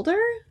bit older?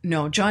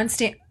 No,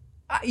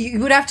 You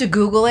would have to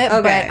Google it,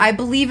 Okay. but I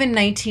believe in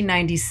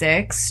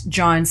 1996,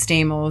 John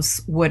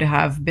Stamos would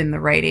have been the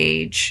right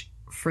age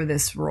for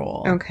this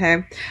role.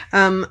 Okay.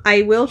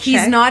 I will check.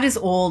 He's not as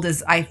old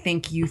as I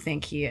think you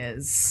think he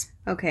is.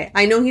 Okay.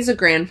 I know he's a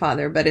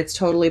grandfather, but it's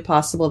totally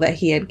possible that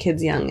he had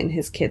kids young and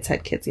his kids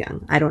had kids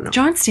young. I don't know.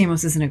 John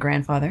Stamos isn't a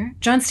grandfather.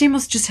 John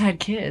Stamos just had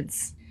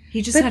kids.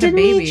 He just But had a didn't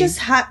baby. he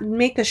just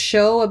make a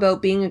show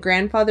about being a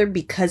grandfather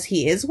because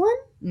he is one?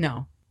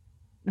 No.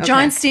 Okay.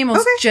 John Stamos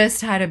Okay.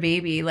 just had a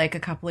baby like a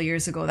couple of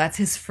years ago. That's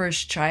his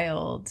first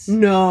child.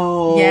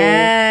 No.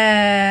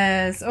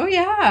 Yes. Oh,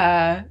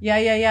 yeah.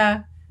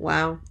 Yeah.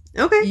 Wow.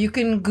 Okay. You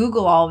can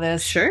Google all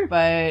this. Sure.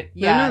 But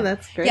yeah. No,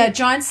 that's great. Yeah,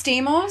 John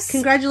Stamos.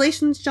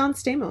 Congratulations, John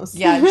Stamos.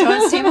 Yeah,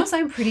 John Stamos,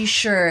 I'm pretty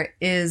sure,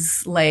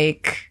 is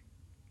like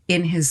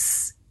in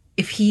his,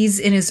 if he's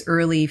in his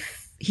early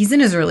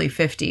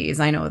 50s.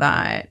 I know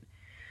that.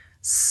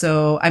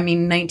 So, I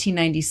mean,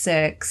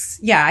 1996.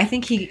 Yeah, I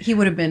think he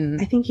would have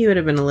been. I think he would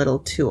have been a little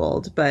too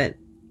old, but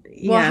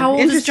yeah. Well, how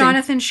old is Interesting.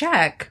 Jonathan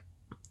Sheck?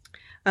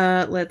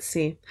 Let's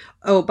see.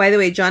 Oh, by the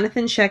way,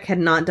 Jonathan Sheck had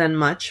not done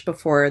much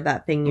before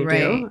That Thing You Right.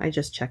 Do. I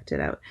just checked it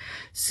out.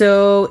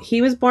 So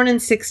he was born in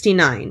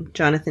 1969,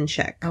 Jonathan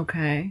Sheck.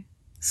 Okay.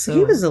 So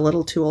he was a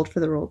little too old for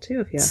the role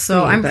too, if you ask me.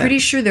 I'm but pretty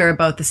sure they're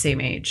about the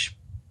same age.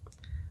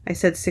 I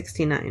said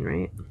 1969,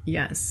 right?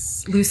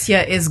 Yes.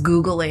 Lucia is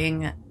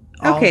Googling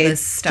all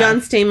this stuff.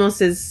 John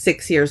Stamos is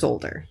 6 years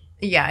older.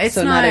 Yeah, it's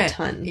so not a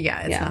ton.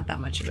 Yeah, it's not that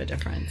much of a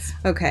difference.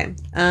 Okay.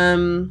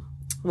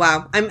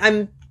 Wow.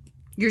 I'm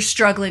You're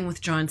struggling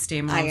with John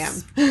Stamos. I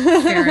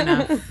am. Fair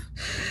enough.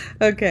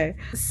 Okay.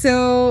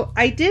 So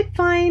I did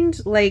find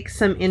like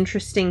some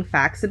interesting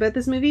facts about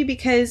this movie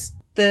because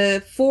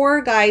the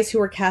 4 guys who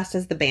were cast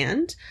as the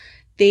band,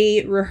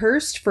 they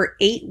rehearsed for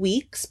 8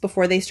 weeks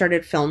before they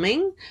started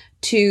filming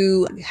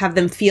to have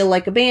them feel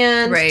like a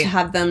band, Right. to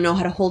have them know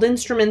how to hold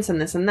instruments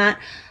and this and that.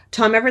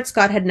 Tom Everett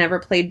Scott had never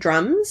played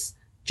drums.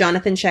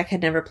 Jonathan Sheck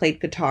had never played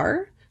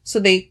guitar. So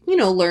they,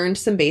 learned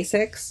some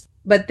basics.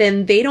 But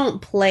then they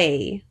don't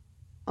play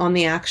on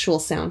the actual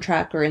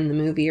soundtrack or in the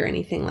movie or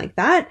anything like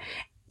that.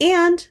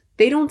 And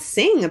they don't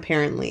sing,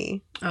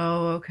 apparently.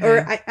 Oh, okay.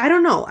 Or I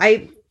don't know.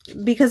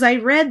 Because I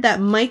read that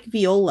Mike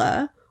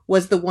Viola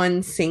was the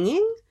one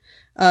singing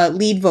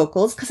lead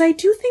vocals, because I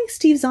do think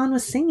Steve Zahn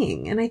was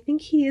singing, and I think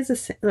he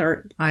is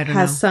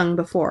has sung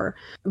before.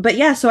 But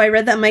yeah, so I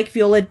read that Mike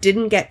Viola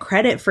didn't get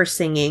credit for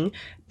singing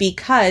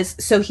because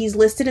he's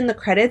listed in the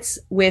credits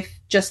with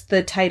just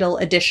the title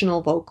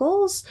additional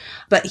vocals,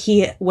 but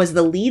he was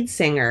the lead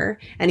singer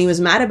and he was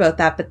mad about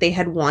that, but they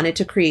had wanted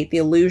to create the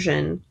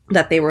illusion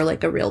that they were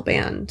like a real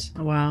band.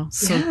 Wow.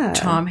 So Yeah.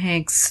 Tom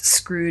Hanks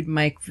screwed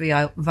Mike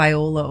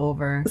Viola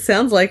over.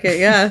 Sounds like it,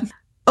 yeah.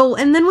 Oh,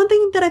 and then one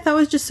thing that I thought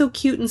was just so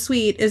cute and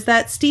sweet is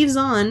that Steve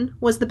Zahn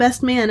was the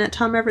best man at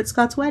Tom Everett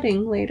Scott's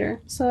wedding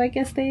later. So I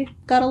guess they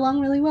got along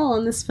really well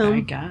on this film. I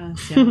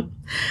guess, yeah.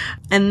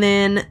 And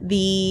then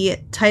the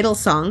title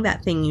song,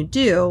 That Thing You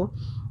Do,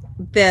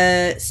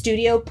 the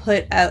studio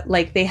put out,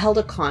 they held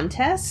a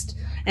contest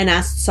and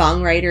asked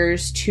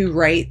songwriters to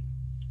write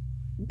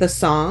the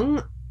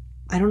song.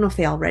 I don't know if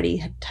they already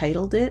had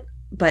titled it.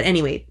 But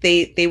anyway,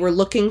 they were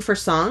looking for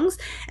songs,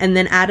 and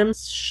then Adam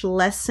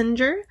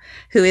Schlesinger,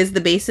 who is the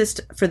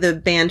bassist for the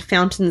band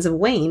Fountains of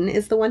Wayne,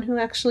 is the one who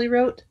actually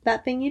wrote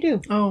That Thing You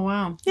Do. Oh,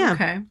 wow. Yeah.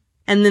 Okay.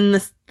 And then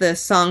the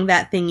song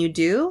That Thing You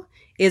Do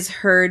is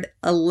heard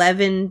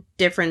 11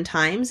 different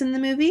times in the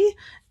movie,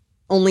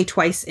 only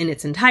twice in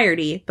its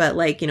entirety, but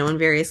in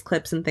various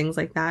clips and things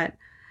like that.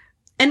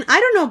 And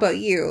I don't know about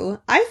you,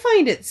 I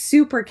find it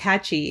super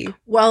catchy.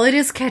 Well, it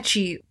is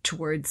catchy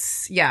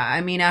towards,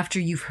 I mean, after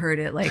you've heard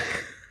it like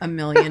a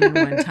million and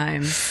one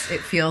times, it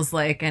feels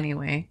like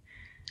anyway.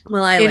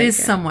 Well, it is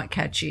somewhat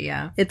catchy,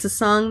 yeah. It's a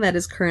song that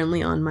is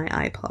currently on my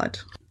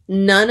iPod.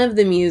 None of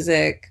the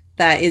music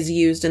that is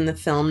used in the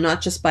film,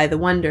 not just by the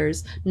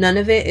Wonders, none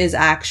of it is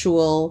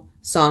actual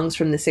songs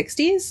from the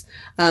 60s.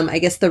 I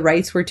guess the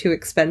rights were too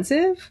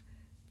expensive.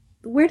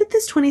 Where did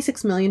this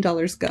 $26 million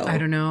go? I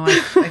don't know.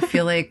 I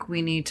feel like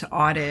we need to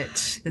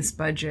audit this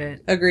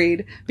budget.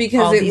 Agreed. Because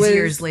all these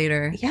years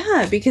later.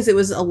 Yeah, because it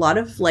was a lot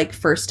of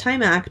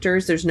first-time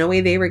actors. There's no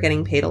way they were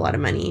getting paid a lot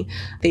of money.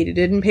 They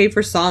didn't pay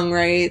for song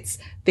rights.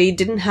 They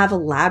didn't have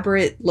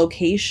elaborate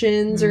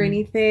locations or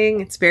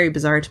anything. It's very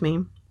bizarre to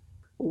me.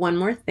 One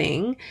more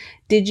thing.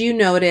 Did you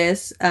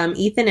notice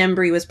Ethan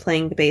Embry was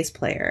playing the bass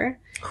player?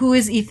 Who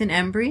is Ethan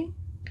Embry?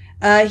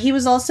 He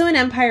was also in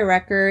Empire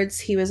Records.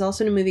 He was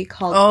also in a movie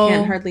called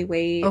Can't Hardly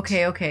Wait.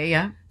 Okay,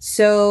 yeah.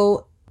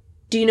 So,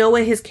 do you know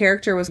what his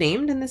character was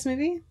named in this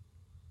movie?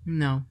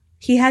 No.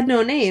 He had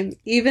no name.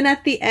 Even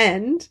at the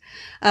end,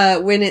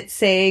 when it's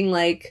saying,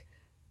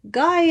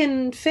 Guy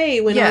and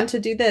Faye went on to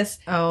do this,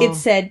 it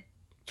said,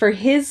 for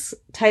his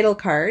title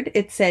card,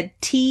 it said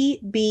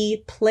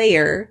T.B.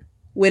 Player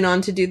went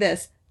on to do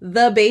this.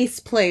 The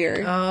bass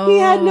player. Oh, he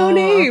had no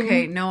name.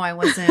 Okay, no, I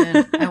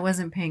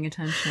wasn't paying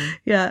attention.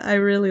 Yeah, I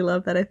really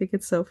love that. I think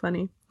it's so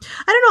funny.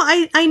 I don't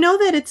know. I know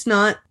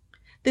that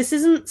this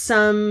isn't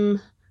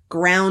some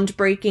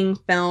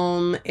groundbreaking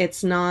film.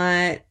 It's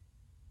not,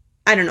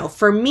 I don't know.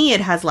 For me, it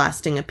has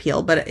lasting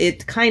appeal, but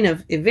it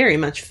very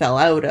much fell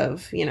out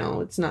of,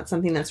 it's not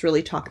something that's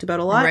really talked about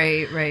a lot.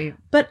 Right.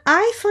 But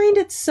I find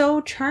it so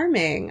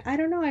charming. I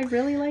don't know. I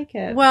really like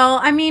it. Well,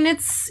 I mean,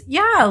 it's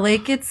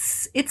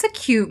a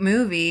cute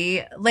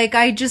movie. Like,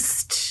 I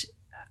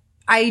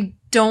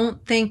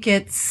don't think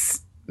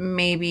it's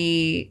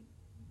maybe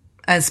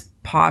as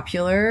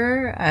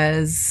popular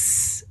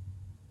as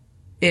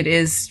it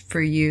is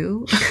for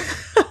you.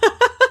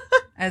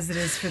 As it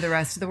is for the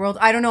rest of the world.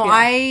 I don't know.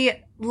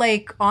 Yeah.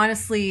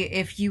 Honestly,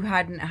 if you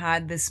hadn't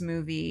had this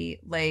movie,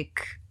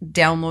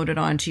 downloaded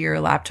onto your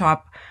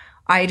laptop,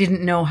 I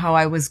didn't know how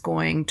I was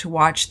going to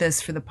watch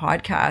this for the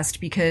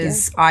podcast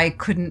because I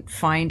couldn't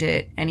find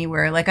it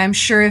anywhere. I'm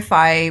sure if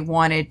I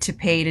wanted to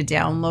pay to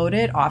download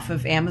it off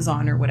of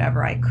Amazon or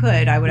whatever, I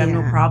would have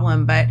no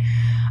problem. But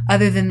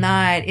other than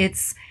that,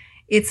 it's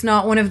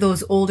not one of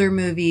those older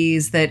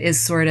movies that is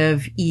sort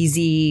of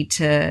easy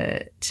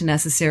to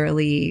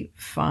necessarily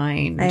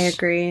find. I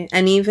agree.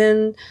 And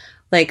even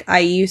I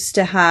used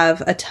to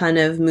have a ton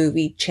of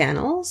movie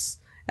channels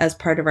as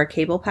part of our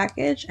cable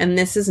package. And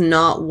this is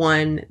not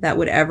one that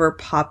would ever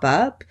pop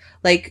up.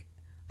 I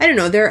don't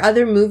know. There are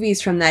other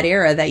movies from that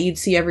era that you'd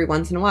see every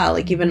once in a while.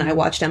 Even I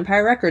watched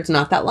Empire Records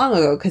not that long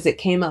ago because it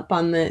came up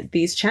on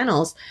these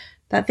channels.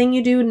 That Thing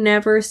You Do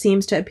never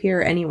seems to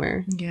appear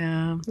anywhere.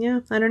 Yeah. Yeah.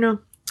 I don't know.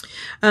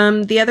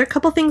 The other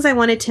couple things I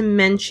wanted to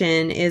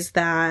mention is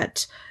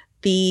that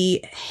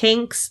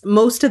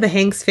most of the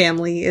Hanks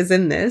family is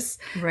in this.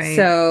 Right.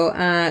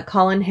 So,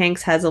 Colin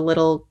Hanks has a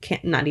little,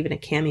 not even a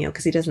cameo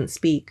because he doesn't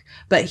speak,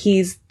 but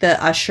he's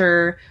the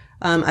usher,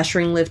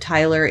 ushering Liv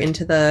Tyler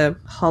into the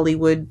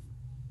Hollywood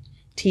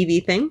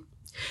TV thing.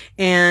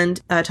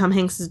 And, Tom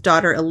Hanks'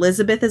 daughter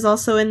Elizabeth is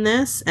also in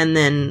this. And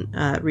then,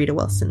 Rita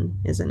Wilson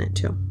is in it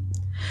too.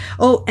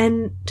 Oh,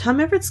 and Tom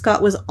Everett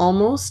Scott was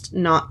almost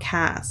not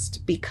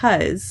cast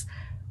because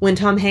when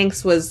Tom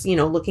Hanks was,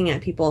 looking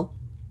at people,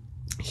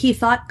 he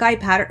thought Guy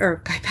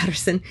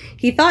Patterson,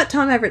 he thought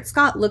Tom Everett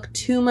Scott looked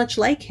too much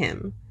like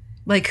him.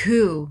 Like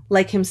who?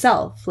 Like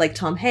himself, like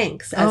Tom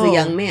Hanks as a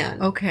young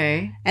man.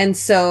 Okay. And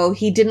so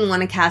he didn't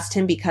want to cast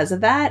him because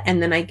of that.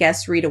 And then I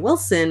guess Rita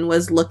Wilson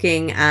was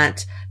looking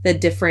at the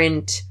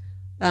different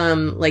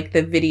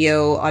the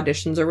video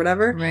auditions or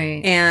whatever.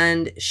 Right.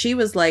 And she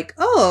was like,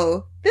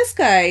 oh, this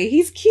guy,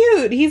 he's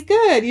cute. He's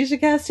good. You should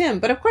cast him.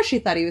 But of course she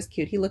thought he was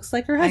cute. He looks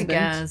like her husband. I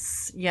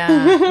guess.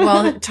 Yeah.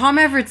 Well, Tom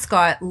Everett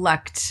Scott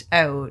lucked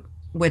out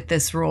with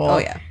this role. Oh,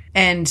 yeah.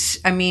 And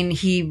I mean,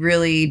 he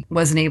really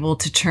wasn't able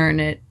to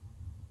turn it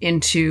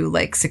into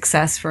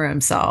success for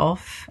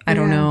himself. I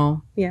don't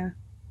know. Yeah.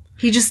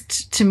 He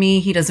just, to me,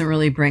 he doesn't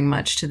really bring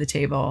much to the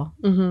table.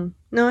 Mm-hmm.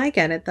 No, I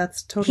get it.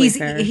 That's totally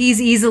fair.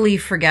 He's easily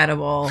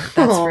forgettable.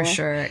 That's for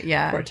sure.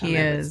 Yeah, he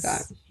is.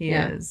 He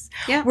is.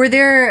 Yeah.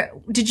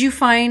 Did you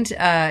find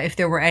if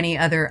there were any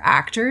other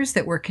actors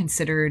that were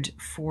considered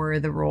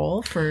for the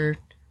role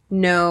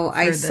No,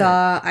 I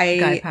saw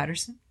Guy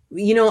Patterson?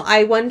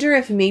 I wonder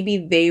if maybe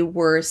they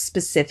were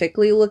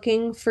specifically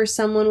looking for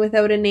someone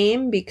without a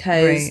name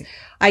because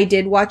I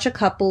did watch a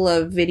couple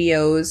of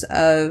videos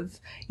of,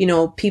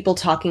 people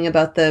talking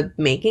about the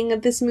making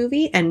of this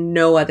movie and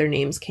no other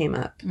names came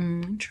up.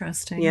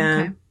 Interesting. Yeah.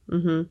 Okay.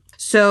 Mm-hmm.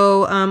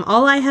 So,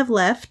 all I have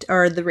left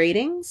are the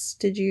ratings.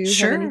 Did you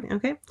Sure. have anything?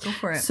 Okay. Go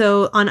for it.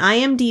 So on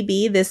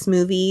IMDb, this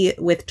movie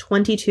with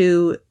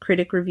 22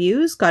 critic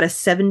reviews got a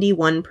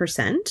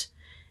 71%.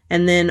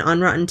 And then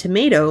on Rotten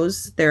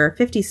Tomatoes, there are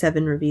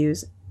 57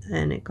 reviews,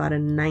 and it got a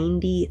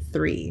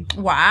 93.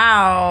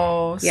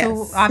 Wow. Yes.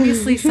 So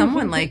obviously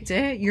someone liked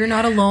it. You're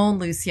not alone,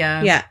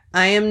 Lucia. Yeah.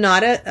 I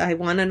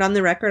want it on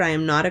the record, I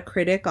am not a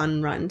critic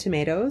on Rotten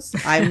Tomatoes.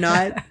 I'm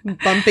not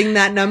bumping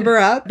that number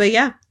up. But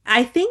yeah,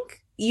 I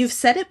think you've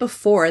said it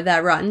before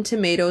that Rotten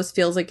Tomatoes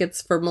feels like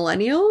it's for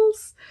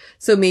millennials.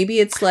 So maybe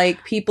it's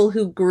people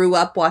who grew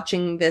up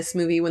watching this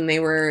movie when they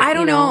were, I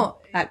don't know.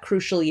 At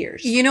crucial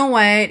years. You know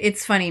what?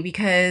 It's funny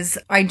because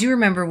I do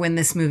remember when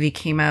this movie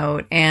came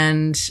out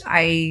and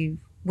I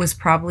was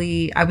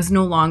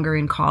no longer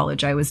in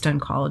college. I was done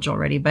college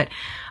already, but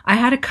I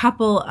had a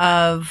couple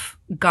of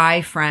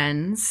guy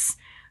friends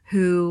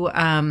who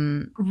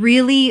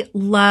really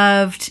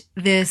loved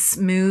this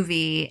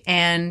movie,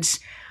 and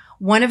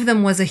one of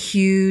them was a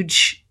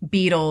huge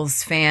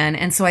Beatles fan.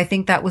 And so I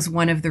think that was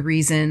one of the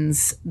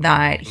reasons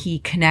that he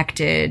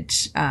connected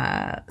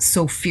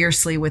so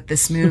fiercely with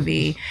this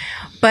movie.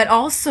 But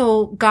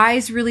also,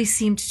 guys really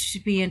seemed to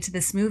be into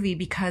this movie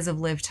because of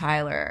Liv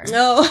Tyler.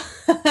 Oh.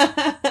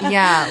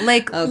 Yeah.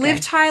 Okay.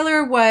 Liv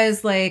Tyler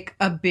was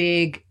a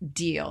big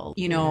deal.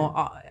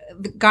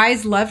 The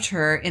guys loved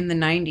her in the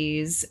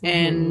 90s,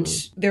 and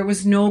there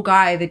was no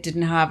guy that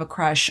didn't have a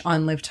crush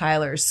on Liv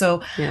Tyler.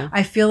 So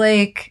I feel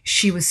like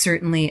she was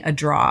certainly a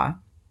draw.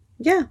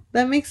 Yeah,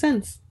 that makes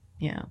sense.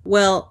 Yeah.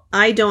 Well,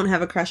 I don't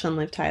have a crush on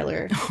Liv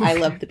Tyler. Okay. I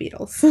love the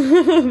Beatles.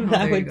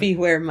 That would be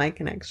where my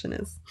connection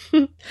is.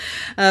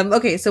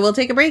 Okay, so we'll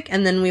take a break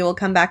and then we will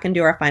come back and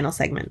do our final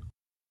segment.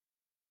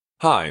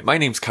 Hi, my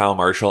name's Kyle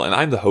Marshall, and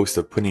I'm the host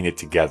of Putting It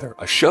Together,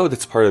 a show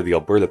that's part of the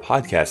Alberta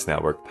Podcast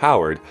Network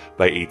powered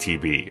by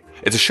ATB.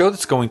 It's a show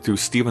that's going through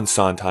Stephen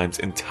Sondheim's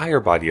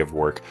entire body of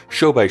work,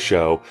 show by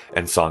show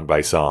and song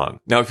by song.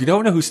 Now, if you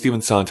don't know who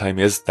Stephen Sondheim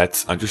is,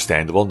 that's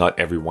understandable. Not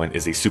everyone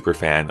is a super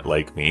fan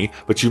like me,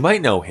 but you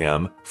might know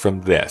him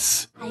from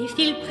this. I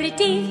feel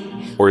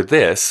pretty. Or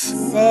this.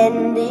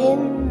 Send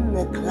in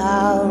the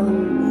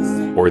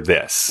clowns. Or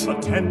this.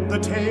 Attend the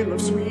tale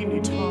of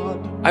Sweeney Todd.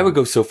 I would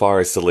go so far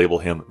as to label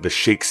him the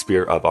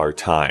Shakespeare of our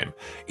time.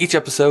 Each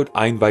episode,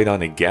 I invite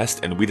on a guest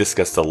and we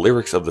discuss the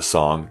lyrics of the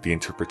song, the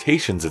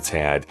interpretations it's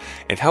had,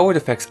 and how it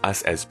affects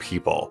us as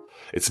people.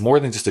 It's more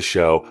than just a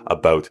show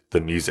about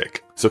the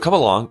music. So come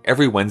along,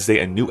 every Wednesday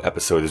a new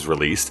episode is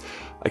released.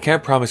 I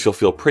can't promise you'll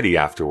feel pretty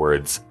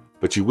afterwards,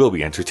 but you will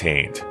be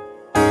entertained.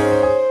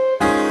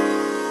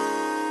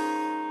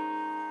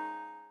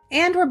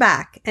 And we're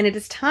back, and it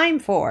is time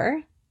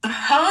for...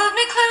 Hold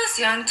me close,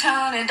 young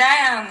Tony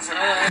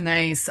Danza.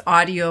 Nice.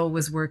 Audio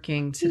was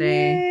working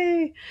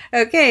today.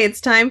 Yay. Okay,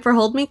 it's time for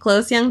Hold Me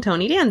Close, Young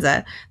Tony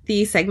Danza,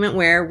 the segment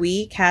where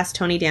we cast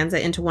Tony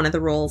Danza into one of the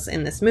roles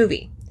in this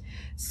movie.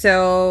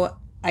 So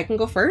I can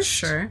go first?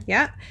 Sure.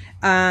 Yeah.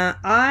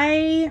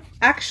 I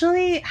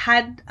actually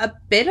had a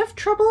bit of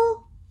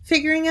trouble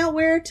figuring out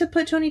where to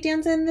put Tony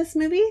Danza in this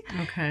movie.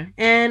 Okay.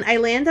 And I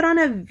landed on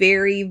a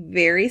very,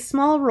 very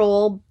small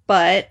role,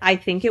 but I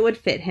think it would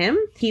fit him.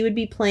 He would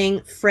be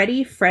playing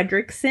Freddie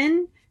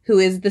Fredrickson, who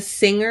is the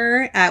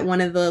singer at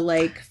one of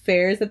the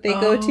fairs that they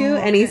go to,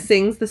 and he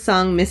sings the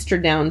song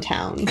Mr.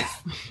 Downtown.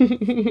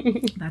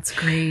 That's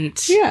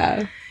great.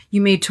 Yeah. You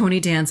made Tony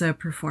Danza a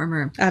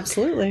performer.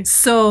 Absolutely.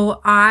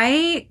 So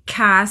I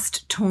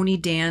cast Tony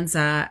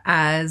Danza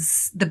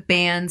as the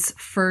band's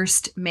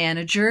first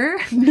manager.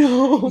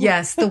 No.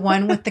 Yes, the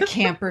one with the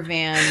camper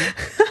van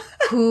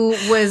who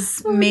was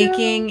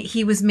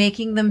he was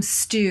making them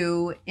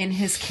stew in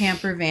his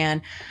camper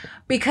van,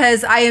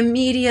 because I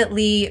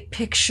immediately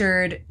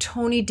pictured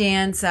Tony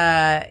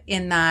Danza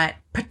in that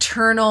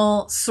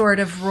paternal sort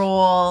of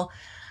role,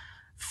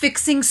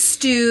 fixing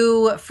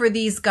stew for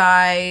these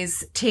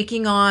guys,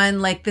 taking on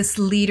this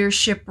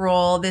leadership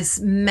role, this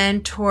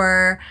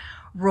mentor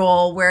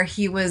role where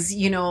he was,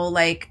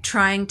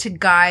 trying to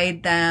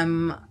guide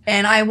them.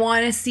 And I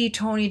want to see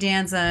Tony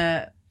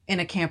Danza in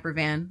a camper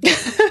van.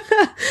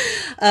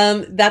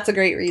 That's a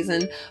great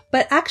reason.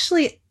 But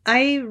actually,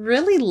 I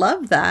really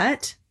love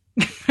that.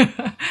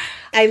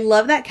 I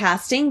love that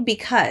casting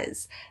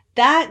because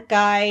that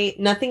guy,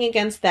 nothing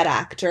against that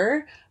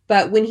actor,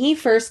 but when he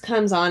first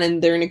comes on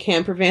and they're in a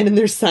camper van and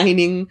they're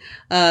signing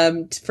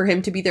for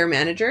him to be their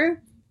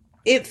manager,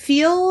 it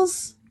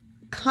feels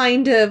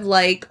kind of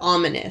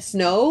ominous.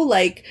 No?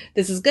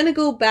 This is going to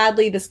go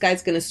badly. This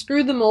guy's going to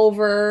screw them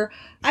over.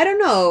 I don't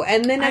know.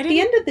 And then at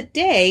the end of the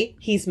day,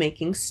 he's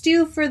making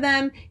stew for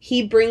them.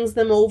 He brings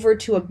them over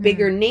to a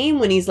bigger name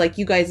when he's like,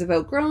 you guys have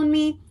outgrown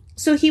me.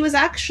 So he was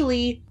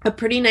actually a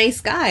pretty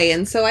nice guy.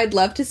 And so I'd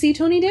love to see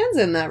Tony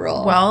Danza in that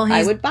role. Well,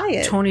 I would buy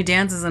it. Tony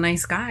Danza's a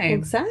nice guy.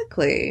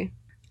 Exactly.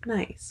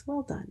 Nice.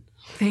 Well done.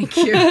 Thank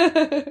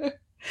you.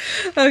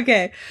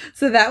 Okay.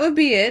 So that would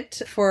be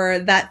it for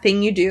That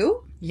Thing You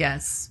Do.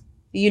 Yes.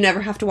 You never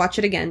have to watch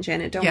it again,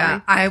 Janet. Don't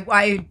worry.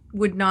 I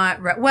would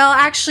not. Well,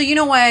 actually, you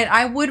know what?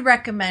 I would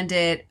recommend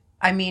it.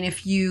 I mean,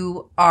 if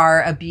you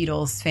are a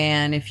Beatles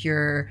fan, if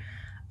you're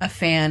a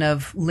fan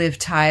of Liv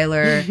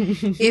Tyler,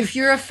 if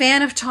you're a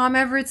fan of Tom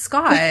Everett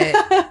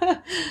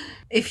Scott,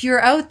 if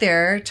you're out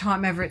there,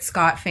 Tom Everett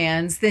Scott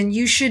fans, then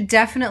you should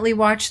definitely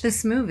watch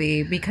this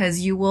movie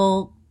because you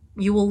will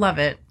love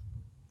it.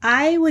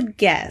 I would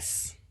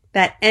guess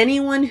that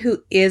anyone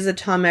who is a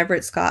Tom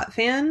Everett Scott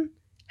fan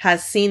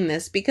has seen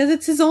this because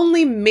it's his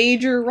only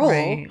major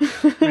role.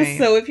 Right.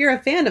 So if you're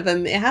a fan of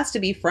him, it has to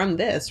be from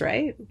this,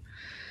 right?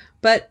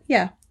 But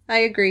yeah, I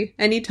agree.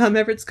 Any Tom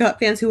Everett Scott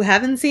fans who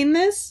haven't seen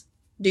this,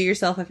 do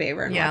yourself a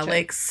favor and watch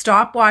it.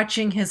 Stop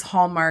watching his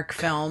Hallmark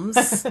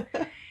films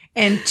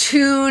and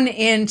tune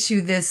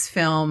into this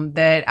film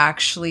that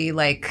actually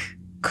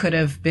could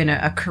have been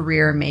a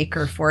career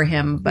maker for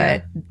him,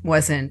 but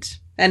wasn't.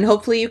 And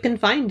hopefully you can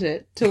find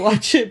it to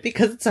watch it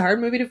because it's a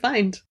hard movie to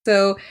find.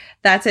 So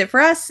that's it for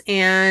us.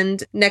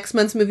 And next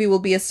month's movie will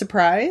be a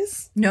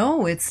surprise.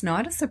 No, it's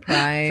not a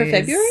surprise. For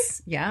February?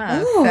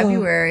 Yeah, Oh,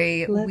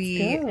 February.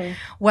 Let's go.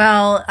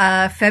 Well,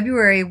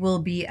 February will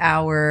be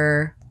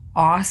our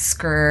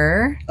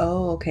Oscar.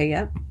 Oh, okay.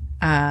 Yep.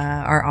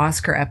 Our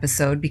Oscar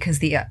episode, because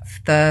the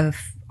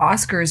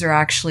Oscars are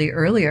actually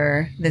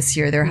earlier this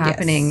year. They're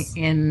happening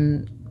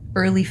in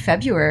early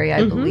February,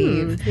 I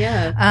believe.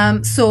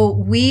 Yeah. So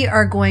we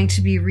are going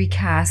to be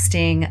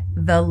recasting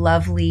The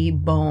Lovely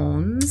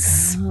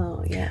Bones.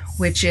 Oh, yes.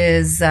 Which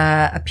is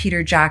a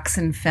Peter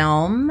Jackson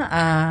film.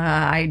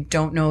 I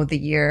don't know the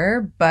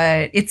year,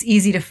 but it's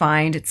easy to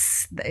find.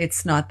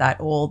 It's not that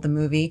old, the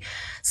movie.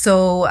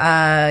 So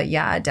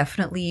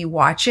definitely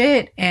watch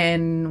it,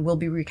 and we'll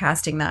be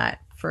recasting that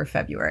for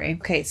February.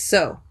 Okay,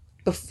 so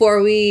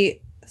before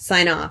we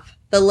sign off,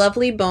 The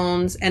Lovely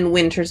Bones and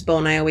Winter's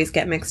Bone I always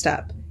get mixed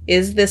up.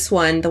 Is this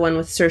one the one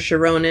with Saoirse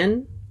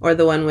Ronan? Or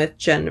the one with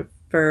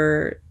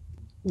Jennifer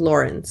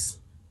Lawrence?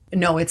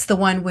 No, it's the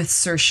one with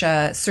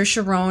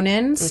Saoirse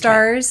Ronan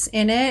stars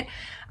in it,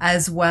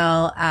 as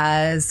well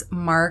as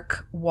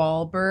Mark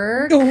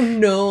Wahlberg. Oh,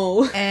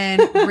 no.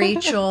 And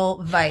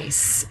Rachel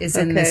Weisz is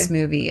in this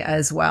movie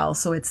as well.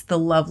 So it's The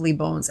Lovely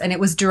Bones. And it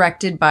was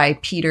directed by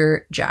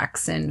Peter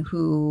Jackson,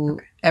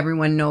 who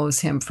everyone knows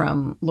him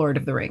from Lord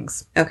of the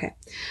Rings. Okay.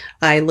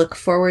 I look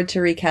forward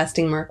to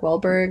recasting Mark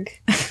Wahlberg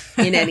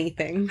in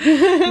anything.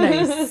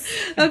 Nice.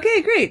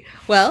 Okay, great.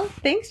 Well,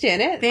 thanks,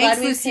 Janet.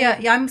 Thanks, Lucia.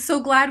 Yeah, I'm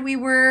so glad we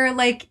were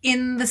like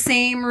in the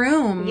same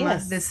room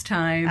this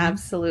time.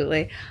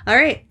 Absolutely. All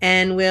right.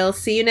 And we'll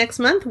see you next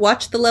month.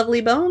 Watch The Lovely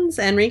Bones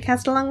and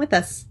recast along with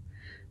us.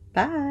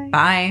 Bye.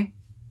 Bye.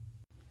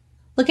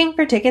 Looking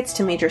for tickets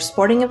to major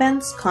sporting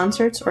events,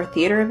 concerts, or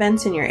theater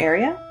events in your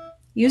area?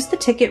 Use the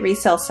ticket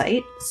resale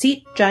site,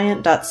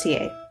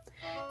 SeatGiant.ca.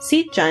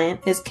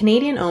 SeatGiant is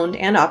Canadian-owned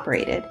and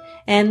operated,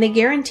 and they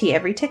guarantee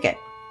every ticket.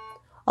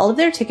 All of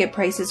their ticket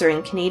prices are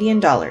in Canadian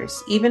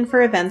dollars, even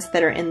for events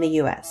that are in the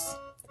US.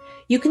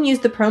 You can use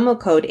the promo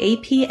code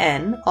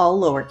APN, all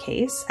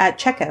lowercase, at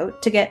checkout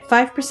to get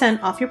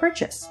 5% off your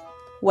purchase.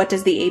 What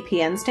does the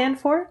APN stand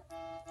for?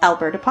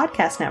 Alberta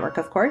Podcast Network,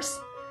 of course.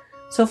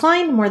 So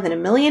find more than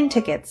 1 million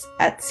tickets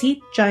at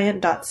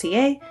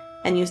SeatGiant.ca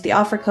and use the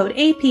offer code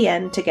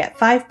APN to get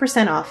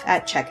 5% off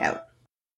at checkout.